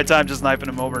wasting my time just sniping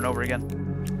him over and over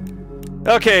again.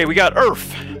 Okay, we got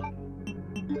Earth.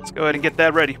 Let's go ahead and get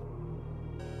that ready.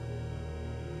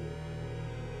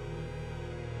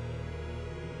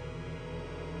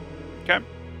 Okay.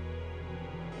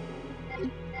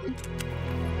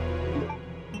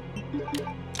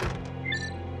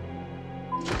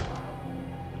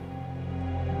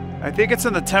 I think it's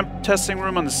in the temp testing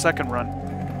room on the second run.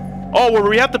 Oh, where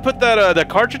we have to put that that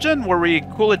cartridge in, where we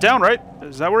cool it down, right?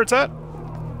 Is that where it's at?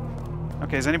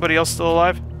 Okay, is anybody else still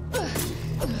alive?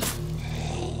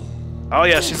 Oh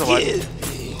yeah, she's alive.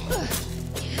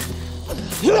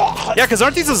 Yeah, because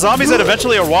aren't these the zombies that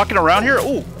eventually are walking around here?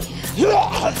 Ooh.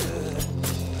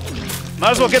 Might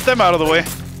as well get them out of the way.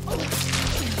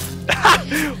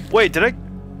 Wait, did I?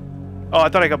 Oh, I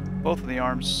thought I got both of the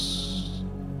arms.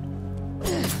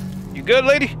 You good,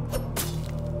 lady?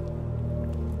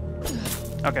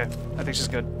 Okay, I think she's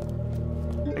good.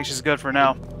 I think she's good for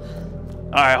now.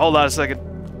 Alright, hold on a second.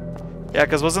 Yeah,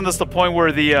 because wasn't this the point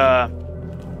where the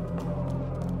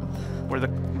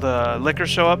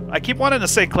lickers show up? I keep wanting to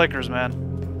say clickers, man.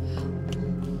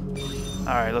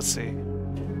 Alright, let's see.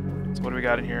 So what do we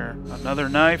got in here? Another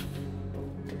knife.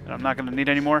 And I'm not going to need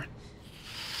any more.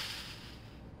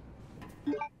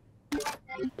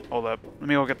 Hold up. Let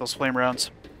me go get those flame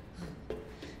rounds.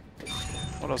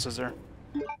 What else is there?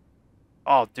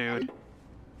 Oh, dude.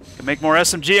 Can make more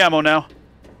SMG ammo now.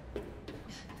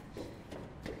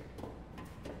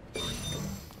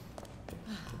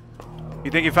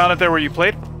 You think you found it there where you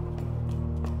played?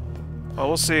 Well,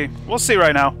 we'll see. We'll see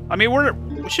right now. I mean,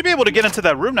 we should be able to get into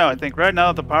that room now, I think, right?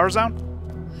 Now that the power's down.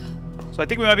 So I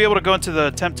think we might be able to go into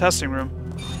the temp testing room.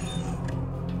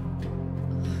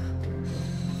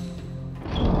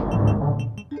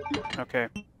 Okay.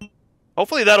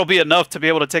 Hopefully that'll be enough to be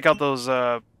able to take out those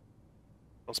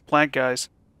plant guys.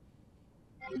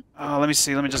 Let me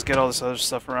see. Let me just get all this other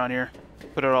stuff around here.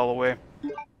 Put it all away.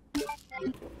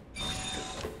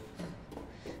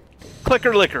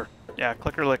 Clicker licker. Yeah,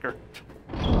 clicker licker.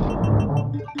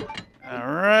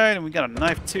 Alright, and we got a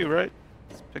knife too, right?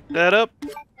 Let's pick that up.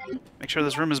 Make sure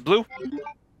this room is blue.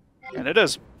 And it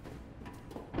is.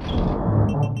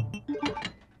 Oh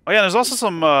yeah, there's also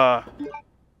some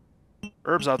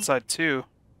herbs outside too.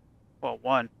 Well,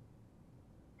 one.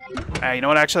 Ah, you know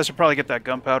what? Actually, I should probably get that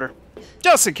gunpowder.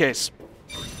 Just in case.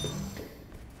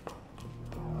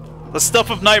 The stuff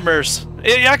of nightmares.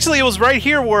 It was right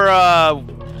here where I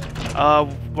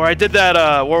did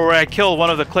that, where I killed one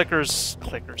of the lickers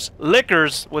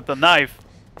with the knife,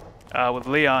 with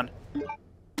Leon.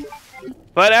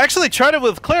 But I actually tried it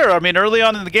with Claire. I mean, early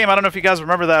on in the game, I don't know if you guys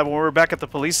remember that when we were back at the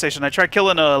police station. I tried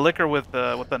killing a licker with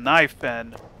a knife,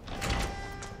 and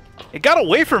it got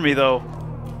away from me though.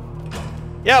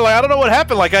 Yeah, like I don't know what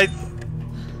happened. Like I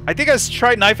think I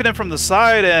tried knifing him from the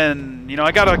side, and you know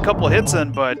I got a couple hits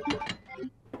in, but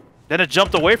then it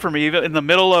jumped away from me even in the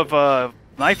middle of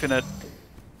knifing it.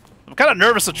 I'm kind of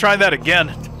nervous of trying that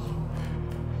again.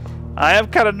 I am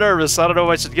kind of nervous. I don't know if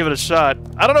I should give it a shot.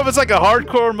 I don't know if it's like a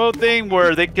hardcore mode thing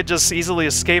where they could just easily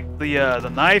escape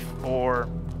the knife, or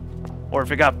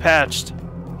if it got patched.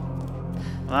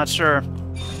 I'm not sure.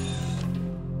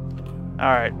 All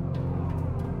right.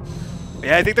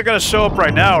 Yeah, I think they're gonna show up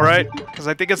right now, right? Because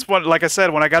I think it's what, like I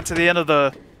said, when I got to the end of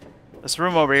this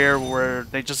room over here, where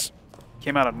they just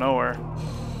came out of nowhere.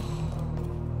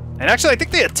 And actually, I think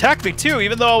they attacked me too,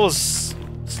 even though I was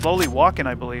slowly walking,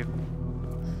 I believe.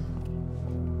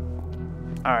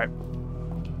 Alright.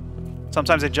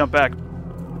 Sometimes they jump back.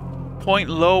 Point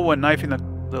low when knifing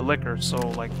the licker. So,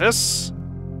 like this.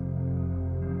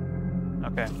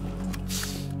 Okay.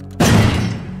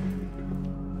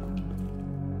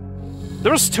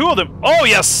 There was two of them. Oh,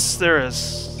 yes! There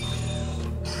is.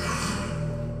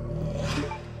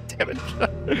 Damn it.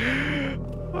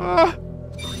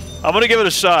 I'm gonna give it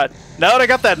a shot. Now that I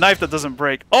got that knife that doesn't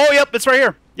break. Oh, yep, it's right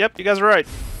here. Yep, you guys are right.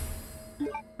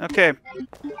 Okay.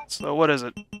 So what is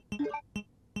it?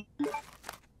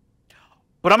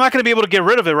 But I'm not going to be able to get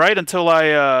rid of it, right? Until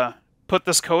I put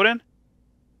this code in?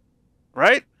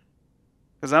 Right?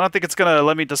 Because I don't think it's going to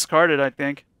let me discard it, I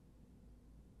think.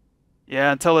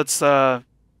 Yeah, until it's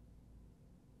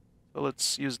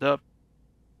used up.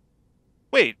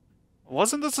 Wait,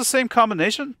 wasn't this the same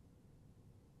combination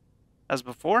as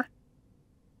before?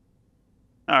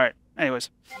 Alright, anyways.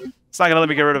 It's not going to let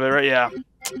me get rid of it, right? Yeah.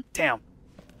 Damn.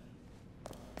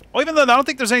 Well, even though I don't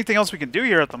think there's anything else we can do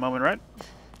here at the moment, right?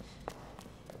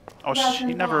 Oh,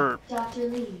 she never... Dr.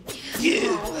 Lee.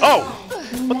 Oh!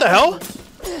 What the hell?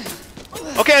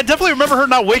 Okay, I definitely remember her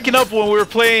not waking up when we were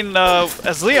playing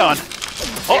as Leon.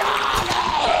 Oh!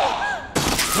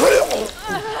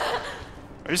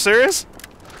 Are you serious?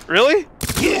 Really?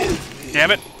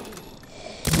 Damn it.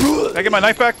 Can I get my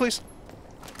knife back, please?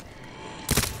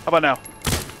 How about now?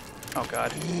 Oh,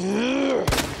 God.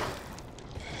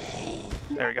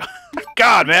 There we go.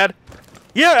 God, man.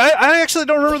 Yeah, I actually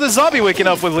don't remember the zombie waking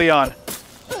up with Leon.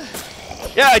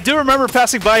 Yeah, I do remember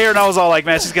passing by here and I was all like,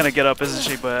 man, she's gonna get up, isn't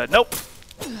she? But nope.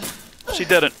 She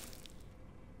didn't.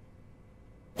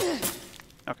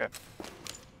 Okay.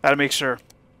 Gotta make sure.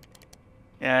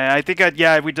 Yeah, I think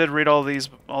we did read all this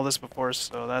before,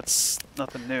 so that's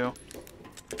nothing new.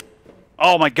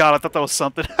 Oh my god, I thought that was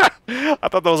something. I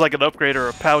thought that was like an upgrade or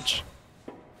a pouch.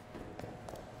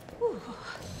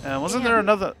 Wasn't there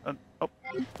another... oh.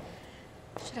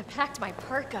 Should have packed my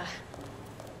parka.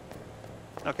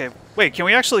 Okay, wait, can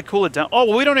we actually cool it down? Oh,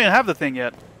 well, we don't even have the thing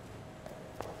yet.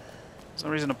 There's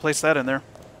no reason to place that in there.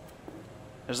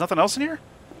 There's nothing else in here?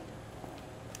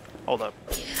 Hold up.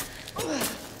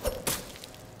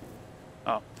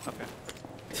 Oh, okay.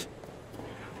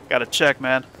 Gotta check,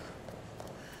 man.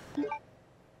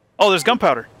 Oh, there's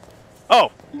gunpowder.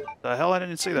 Oh! The hell, I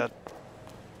didn't see that.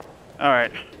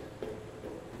 Alright.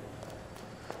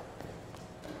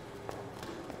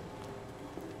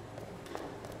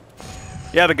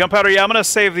 Yeah, the gunpowder. Yeah, I'm gonna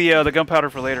save the gunpowder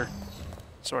for later.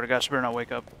 Swear to God, she better not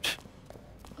wake up.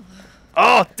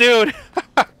 Oh, dude!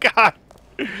 God!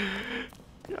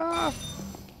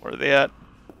 Where are they at?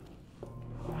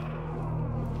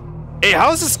 Hey,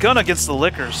 how is this gun against the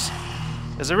lickers?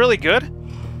 Is it really good?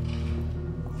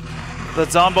 The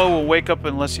Zombo will wake up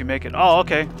unless you make it. Oh,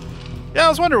 okay. Yeah, I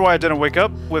was wondering why I didn't wake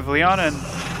up with Leon, and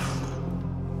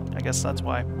I guess that's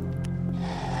why.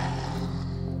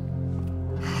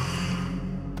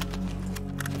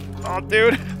 Oh,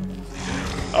 dude.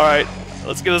 Alright,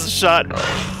 let's give this a shot.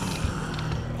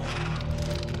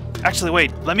 Actually,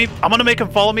 wait. I'm gonna make him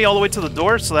follow me all the way to the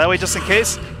door, so that way, just in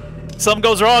case something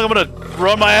goes wrong, I'm gonna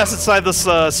run my ass inside this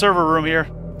server room here.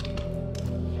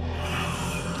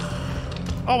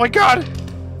 Oh my god!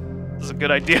 This is a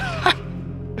good idea.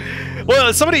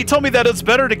 Well, somebody told me that it's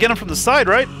better to get him from the side,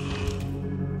 right?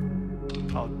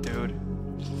 Oh, dude.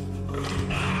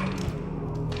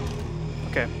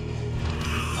 Okay.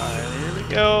 Alright, here we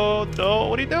go. Oh,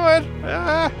 what are you doing?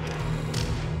 Ah.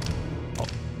 Oh.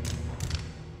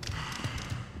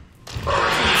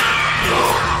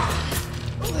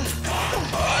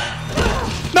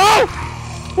 No!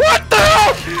 What the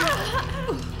hell?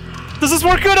 Does this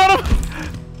work good on him?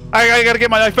 I gotta get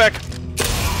my knife back.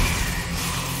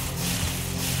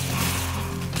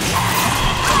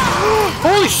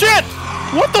 Holy shit!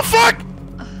 What the fuck?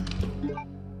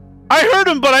 I heard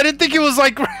him, but I didn't think it was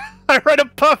like right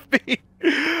above me.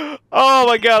 Oh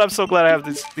my god, I'm so glad I have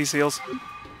these heals.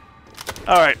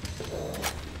 Alright.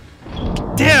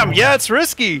 Damn, yeah, it's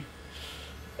risky.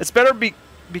 It's better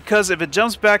because if it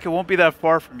jumps back, it won't be that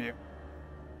far from you.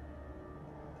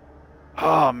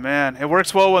 Oh man, it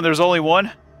works well when there's only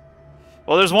one.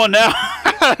 Well, there's one now.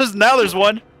 Now there's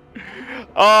one.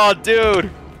 Oh, dude.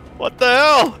 What the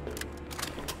hell?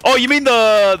 Oh, you mean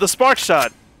the spark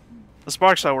shot? The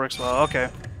spark shot works well. Okay.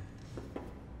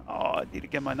 Oh, I need to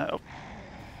get my knife. Oh.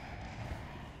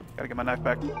 Gotta get my knife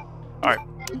back. All right.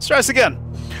 Let's try this again.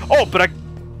 Oh, but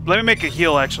let me make a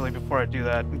heal actually before I do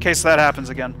that, in case that happens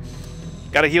again.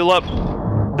 Gotta heal up,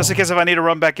 just in case if I need to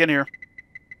run back in here.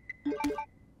 I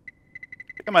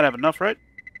think I might have enough, right?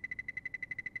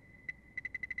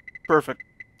 Perfect.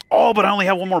 Oh, but I only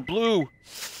have one more blue.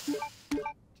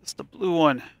 Just the blue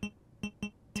one.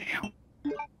 Damn.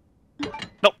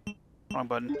 Nope. Wrong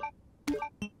button.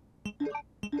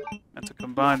 Meant to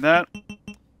combine that.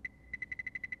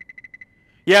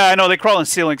 Yeah, I know, they crawl in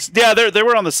ceilings. Yeah, they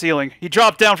were on the ceiling. He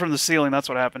dropped down from the ceiling, that's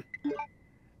what happened.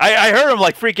 I heard him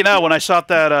like freaking out when I shot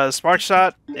that spark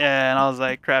shot, and I was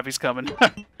like, crap, he's coming.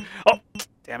 Oh,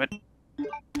 damn it.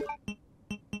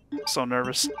 I'm so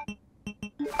nervous.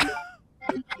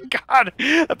 God,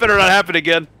 that better not happen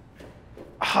again.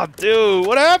 Oh, dude,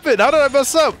 what happened? How did I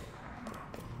mess up?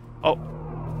 Oh,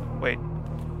 wait.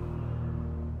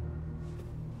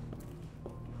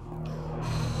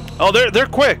 Oh, they're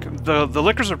quick. The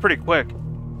lickers are pretty quick.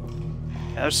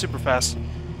 Yeah, they're super fast.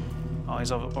 Oh,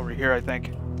 he's over here, I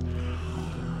think.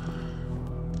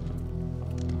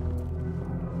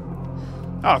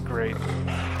 Oh, great.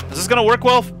 Is this gonna work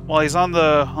well while he's on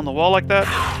the wall like that?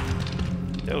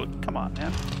 Dude, come on,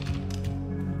 man.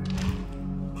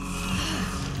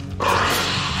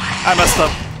 I messed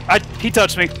up. He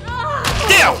touched me.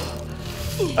 Damn!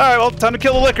 Alright, well, time to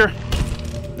kill the licker.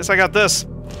 Guess I got this.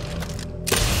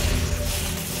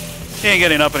 He ain't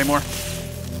getting up anymore.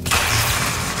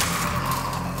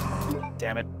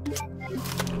 Damn it.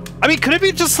 I mean, could it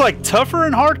be just, like, tougher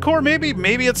in hardcore, maybe?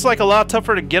 Maybe it's, like, a lot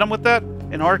tougher to get him with that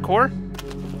in hardcore?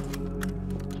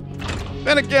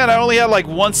 Then again, I only had, like,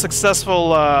 one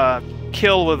successful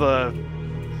kill with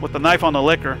the knife on the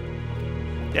licker.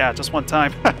 Yeah, just one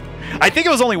time. I think it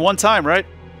was only one time, right?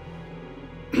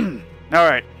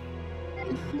 Alright.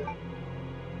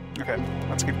 Okay,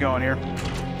 let's keep going here.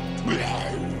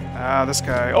 This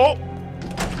guy. Oh!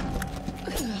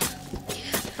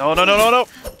 No, no, no, no, no!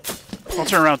 Don't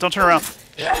turn around, don't turn around.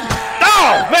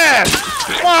 Oh, man!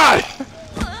 Come on!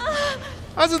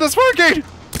 How's this working?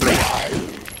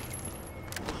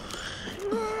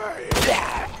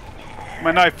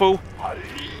 My knife, fool.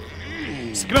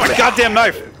 Just give me my goddamn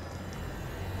knife.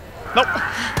 Nope.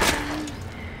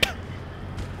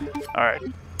 Alright.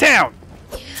 Down!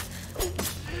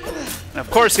 And of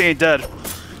course he ain't dead.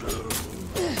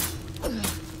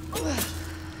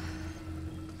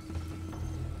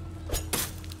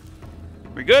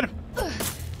 We good?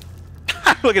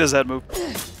 Look at his head move.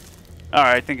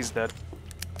 Alright, I think he's dead.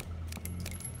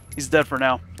 He's dead for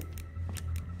now.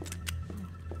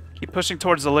 Keep pushing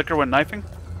towards the licker when knifing.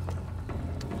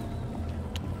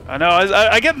 I know,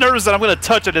 I get nervous that I'm gonna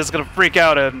touch it, it's gonna freak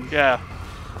out and, yeah,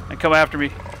 and come after me.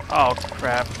 Oh,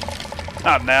 crap.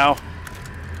 Not now.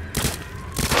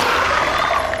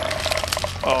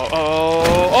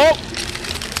 Oh!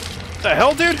 The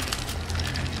hell, dude?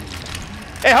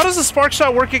 Hey, how does the spark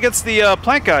shot work against the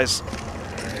plant guys?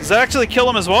 Does that actually kill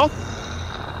them as well?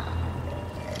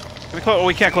 Oh,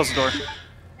 we can't close the door.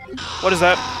 What is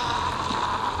that?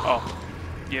 Oh,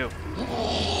 you.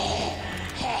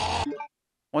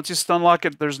 Once you stun lock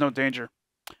it, there's no danger.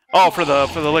 Oh, for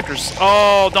the lickers.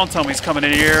 Oh, don't tell me he's coming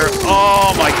in here.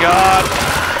 Oh my god.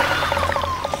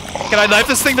 Can I knife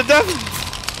this thing to death?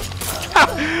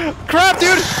 Crap,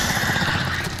 dude!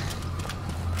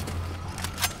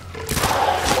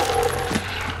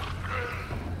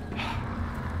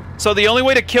 So the only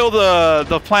way to kill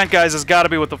the plant guys has got to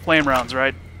be with the flame rounds,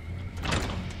 right?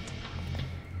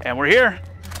 And we're here.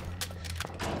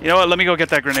 You know what? Let me go get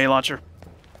that grenade launcher.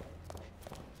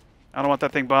 I don't want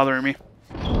that thing bothering me.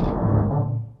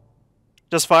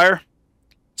 Just fire.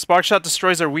 Spark shot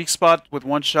destroys their weak spot with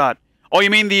one shot. Oh, you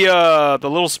mean the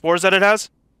little spores that it has?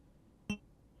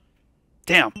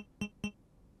 Damn.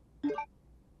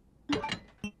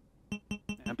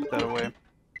 And put that away.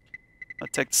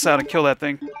 Let's take this out and kill that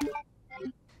thing.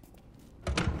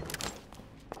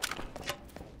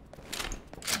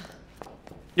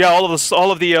 Yeah, all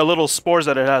of the little spores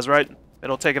that it has, right?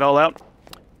 It'll take it all out.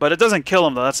 But it doesn't kill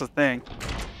him though, that's the thing.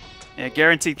 Yeah,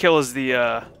 guaranteed kill is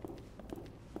the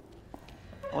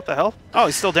what the hell? Oh,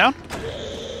 he's still down?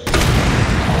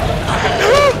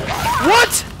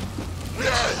 What?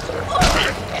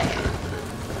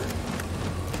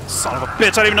 Son of a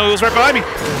bitch, I didn't even know he was right behind me.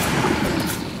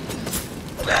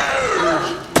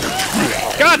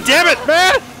 God damn it,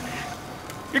 man!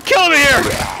 You're killing me here!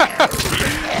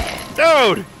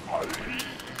 Dude!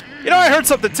 You know, I heard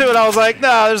something too, and I was like,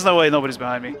 nah, there's no way nobody's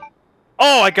behind me.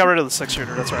 Oh, I got rid of the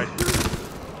 6-shooter, that's right.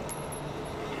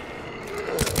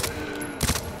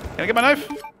 Can I get my knife?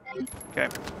 Okay.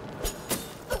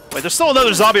 Wait, there's still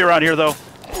another zombie around here, though.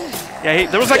 Yeah,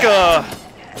 there was like a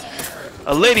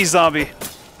lady zombie.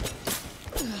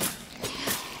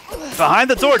 Behind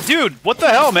the door. Dude, what the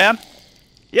hell, man?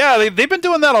 Yeah, they've been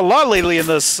doing that a lot lately in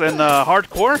this, in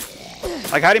hardcore.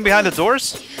 Like hiding behind the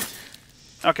doors.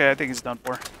 Okay, I think he's done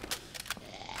for.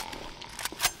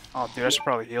 Oh, dude, I should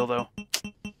probably heal, though.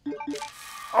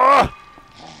 Oh!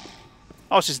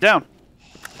 Oh, she's down.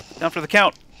 Down for the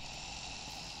count.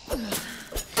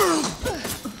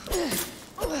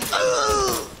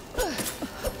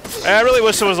 I really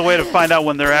wish there was a way to find out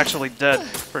when they're actually dead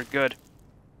for good.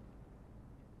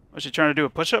 Was she trying to do a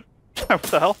push-up? What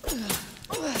the hell?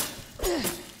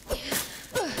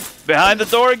 Behind the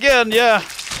door again, yeah.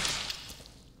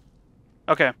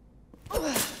 Okay.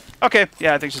 Okay,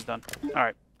 yeah, I think she's done.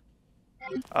 Alright.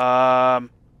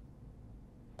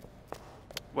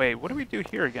 Wait, what do we do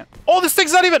here again? Oh, this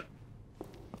thing's not even...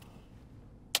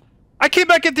 I came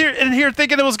back in here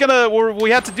thinking it was gonna...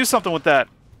 we had to do something with that.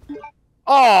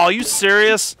 Oh, are you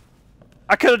serious?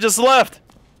 I could have just left.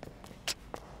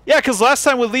 Yeah, because last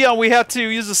time with Leon, we had to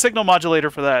use the signal modulator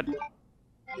for that.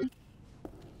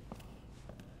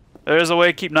 There's a way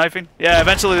to keep knifing. Yeah,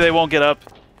 eventually they won't get up.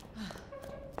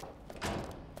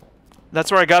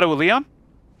 That's where I got it with Leon?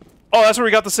 Oh, that's where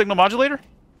we got the signal modulator?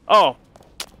 Oh.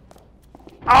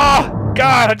 Ah!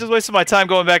 God, I just wasted my time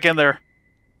going back in there.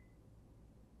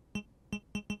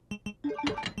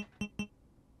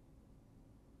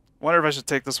 Wonder if I should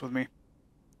take this with me.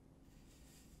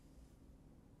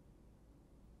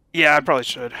 Yeah, I probably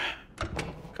should.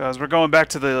 Because we're going back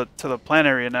to the plant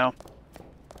area now.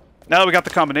 Now that we got the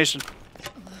combination.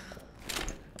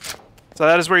 So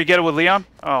that is where you get it with Leon?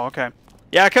 Oh, okay.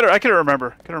 Yeah, I could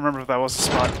remember. I could remember if that was the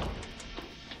spot.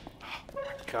 Oh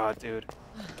my god, dude.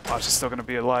 Oh, she's still gonna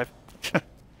be alive.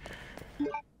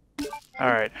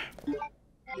 Alright.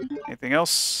 Anything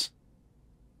else?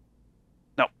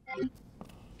 No.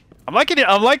 I'm liking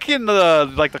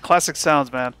the classic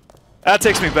sounds, man. That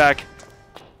takes me back.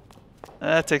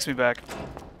 That takes me back.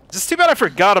 Just too bad I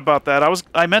forgot about that.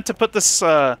 I meant to put this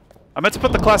I meant to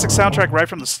put the classic soundtrack right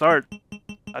from the start.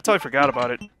 I totally forgot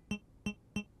about it.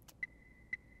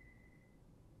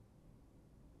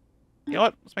 You know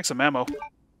what? Let's make some ammo.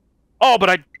 Oh, but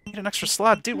I need an extra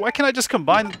slot. Dude, why can't I just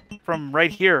combine from right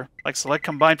here? Like, select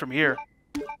combine from here.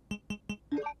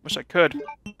 Wish I could.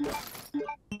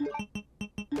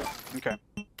 Okay.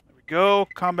 There we go.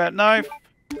 Combat knife.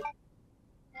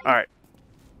 Alright.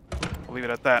 I'll leave it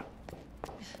at that.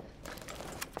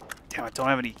 Damn, I don't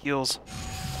have any heals.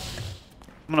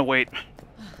 I'm gonna wait.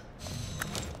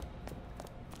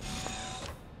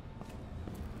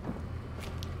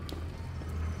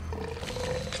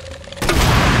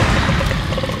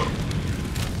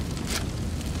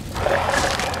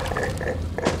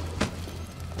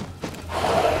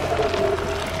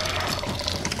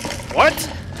 What?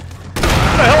 Who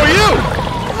the hell are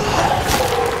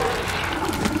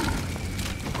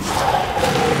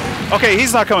you? Okay,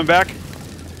 he's not coming back.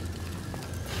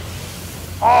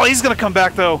 Oh, he's gonna come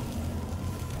back though.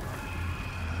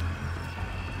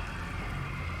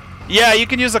 Yeah, you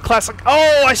can use the classic.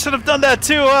 Oh, I should have done that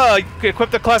too. You can equip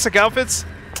the classic outfits,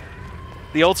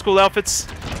 the old school outfits.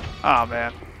 Oh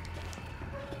man,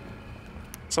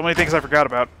 so many things I forgot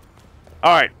about.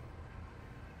 All right,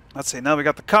 let's see. Now we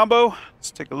got the combo.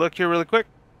 Let's take a look here really quick,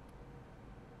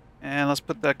 and let's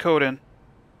put that code in.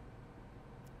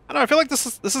 I don't know. I feel like this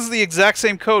is the exact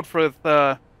same code for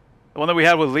the one that we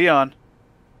had with Leon.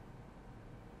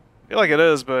 I feel like it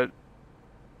is, but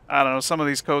I don't know. Some of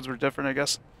these codes were different, I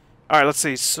guess. All right, let's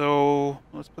see. So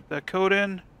let's put that code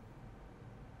in.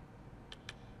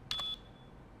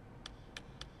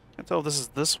 Can't tell if this is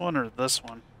this one or this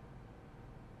one.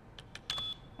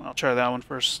 I'll try that one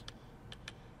first.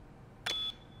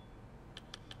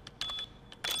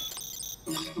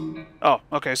 Oh,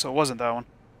 okay. So it wasn't that one.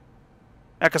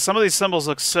 Yeah, because some of these symbols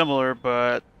look similar,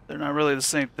 but they're not really the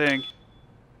same thing.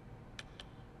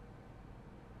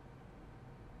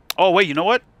 Oh, wait, you know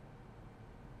what?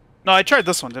 No, I tried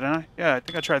this one, didn't I? Yeah, I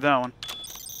think I tried that one.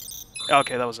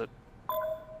 Okay, that was it.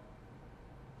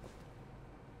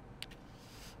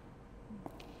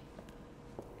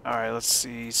 Alright, let's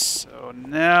see. So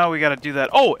now we gotta do that.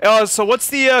 Oh, so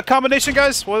what's the combination,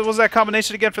 guys? What was that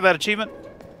combination again for that achievement?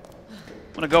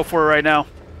 I'm gonna go for it right now.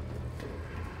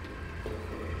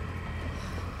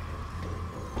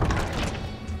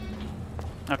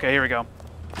 Okay, here we go.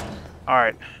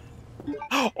 Alright.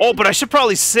 Oh, but I should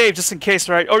probably save just in case,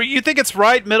 right? Or you think it's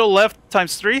right, middle, left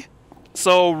times 3?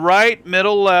 So right,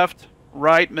 middle, left,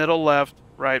 right, middle, left,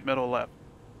 right, middle, left.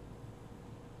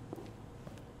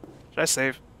 Should I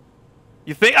save?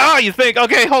 You think? Ah, you think?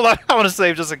 Okay, hold on. I want to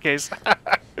save just in case.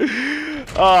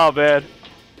 Oh, man.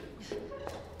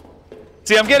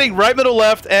 See, I'm getting right, middle,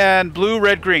 left, and blue,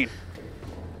 red, green.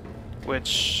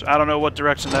 Which, I don't know what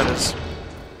direction that is.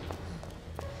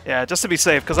 Yeah, just to be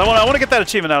safe, because I want to get that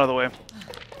achievement out of the way.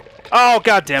 Oh,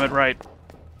 god damn it, right.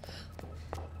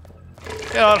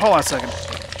 Yeah, hold on a second.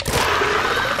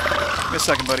 Give me a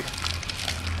second, buddy.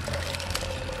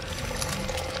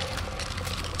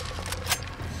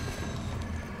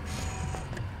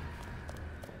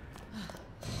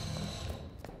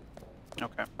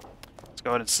 Okay. Let's go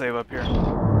ahead and save up here.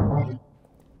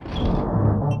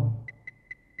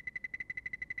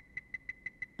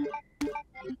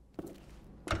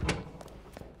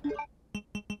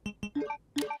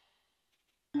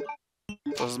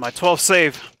 So this is my 12th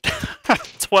save.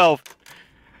 12.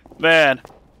 Man.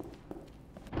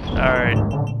 Alright.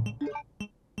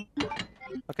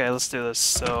 Okay, let's do this.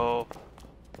 So,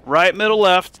 right, middle,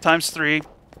 left, times 3.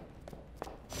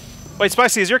 Wait,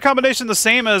 Spicy, is your combination the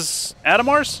same as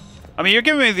Adamar's? I mean, you're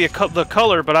giving me the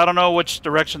color, but I don't know which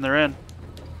direction they're in.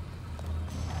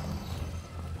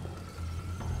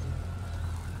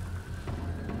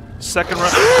 Second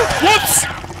run. Whoops!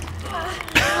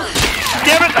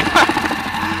 Damn it!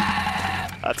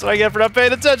 That's what I get for not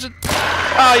paying attention.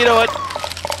 Oh, you know what?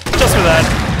 Just for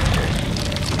that.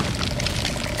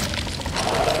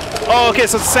 Oh, okay,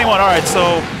 so it's the same one. Alright,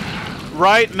 so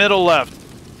right, middle, left.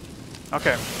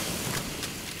 Okay.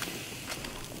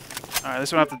 Alright, at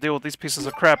least we don't have to deal with these pieces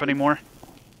of crap anymore.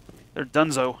 They're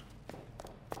donezo.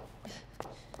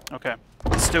 Okay,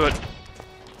 let's do it.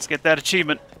 Let's get that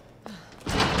achievement.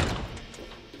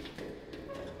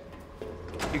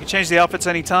 You can change the outfits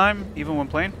anytime, even when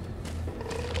playing.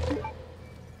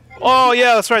 Oh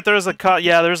yeah, that's right. There is a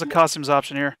there's a costumes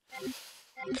option here.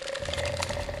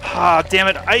 Ah, damn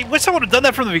it! I wish I would have done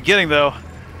that from the beginning, though.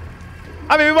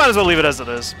 I mean, we might as well leave it as it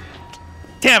is.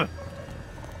 Damn it!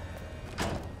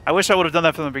 I wish I would have done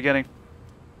that from the beginning.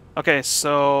 Okay,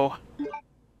 so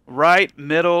right,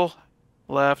 middle,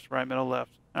 left, right, middle,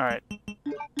 left. All right.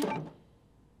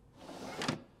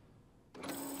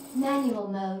 Manual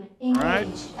mode. Engage. Right.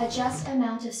 Adjust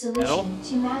amount of solution Middle.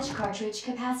 to match cartridge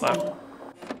capacity. Left.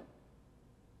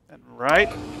 And right.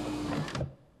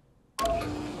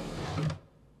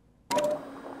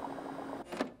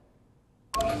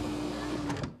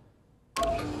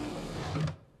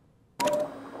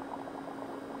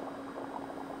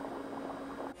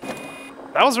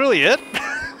 That was really it?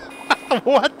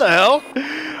 What the hell?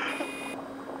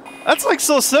 That's like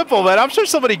so simple, man. I'm sure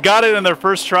somebody got it in their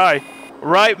first try.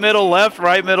 Right, middle, left,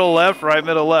 right, middle, left, right,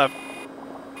 middle, left.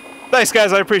 Thanks,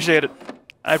 guys. I appreciate it.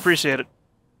 I appreciate it.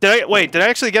 Wait, did I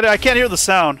actually get it? I can't hear the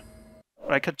sound.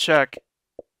 I could check.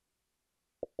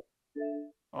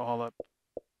 Oh, hold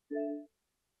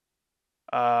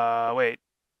up. Wait.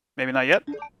 Maybe not yet?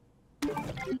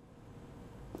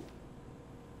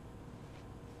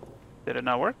 Did it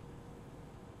not work?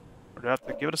 Or do I have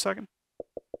to give it a second?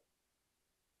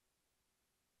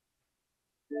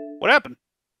 What happened?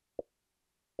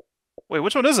 Wait,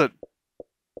 which one is it?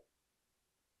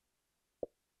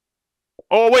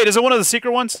 Oh, wait, is it one of the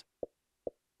secret ones?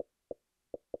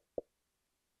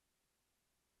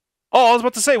 Oh, I was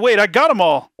about to say, wait, I got them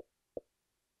all.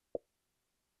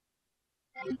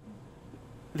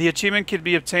 The achievement can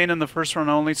be obtained in the first run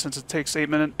only, since it takes 8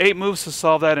 moves to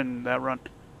solve that in that run.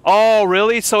 Oh,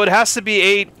 really? So it has to be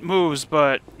 8 moves,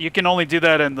 but you can only do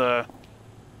that in the...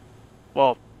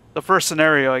 Well, the first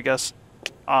scenario, I guess.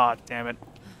 Ah, damn it.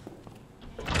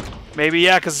 Maybe,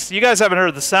 yeah, because you guys haven't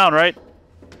heard the sound, right?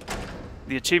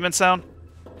 The achievement sound?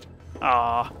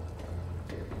 Ah.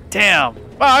 Damn.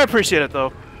 Well, I appreciate it,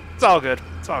 though. It's all good.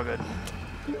 It's all good.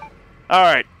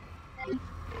 Alright.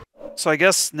 So I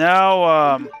guess now,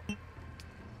 I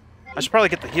should probably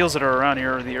get the heals that are around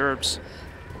here, or the herbs.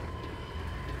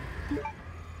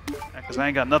 Because I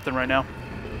ain't got nothing right now.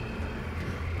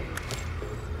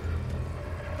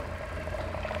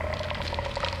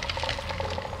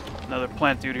 Another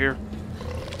plant dude here.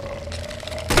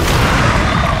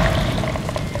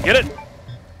 Get it?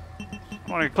 I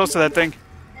want to get close to that thing.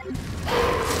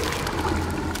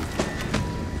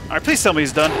 Alright, please tell me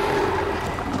he's done.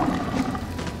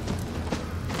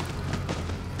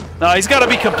 No, he's got to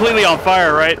be completely on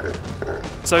fire, right?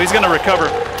 So he's going to recover.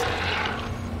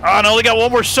 Oh, I only got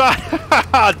one more shot.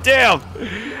 Damn.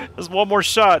 There's one more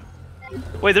shot.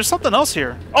 Wait, there's something else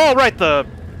here. Oh, right, the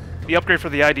upgrade for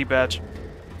the ID badge.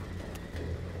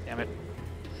 Damn it.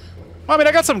 Well, I mean,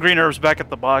 I got some green herbs back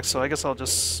at the box, so I guess I'll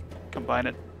just combine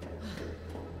it.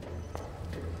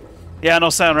 Yeah, no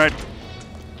sound, right?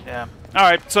 Yeah.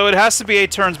 Alright, so it has to be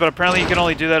 8 turns, but apparently you can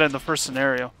only do that in the first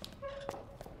scenario.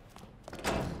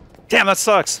 Damn, that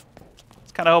sucks. I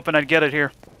was kind of hoping I'd get it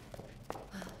here.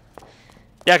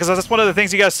 Yeah, because that's one of the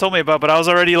things you guys told me about, but I was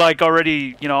already,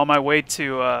 you know, on my way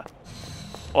to,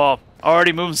 well,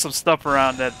 already moving some stuff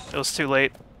around that it was too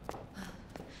late.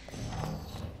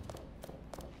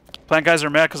 Plant guys are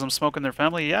mad because I'm smoking their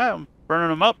family. Yeah, I'm burning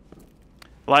them up.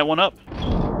 Light one up.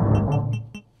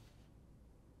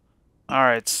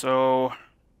 Alright, so...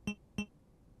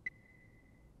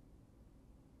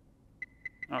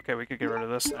 Okay, we could get rid of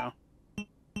this now.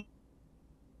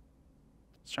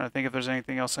 Just trying to think if there's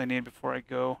anything else I need before I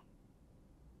go.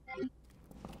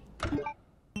 Well,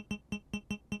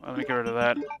 let me get rid of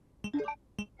that.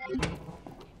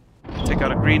 Take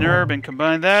out a green herb and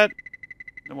combine that.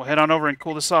 Then we'll head on over and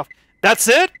cool this off. That's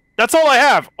it? That's all I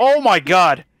have! Oh my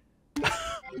god!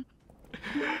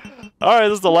 Alright,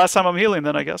 this is the last time I'm healing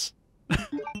then, I guess.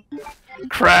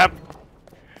 Crap!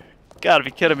 Gotta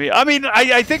be kidding me. I mean,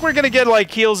 I think we're gonna get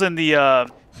like heals in the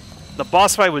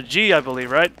boss fight with G, I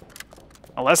believe, right?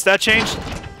 Unless that changed.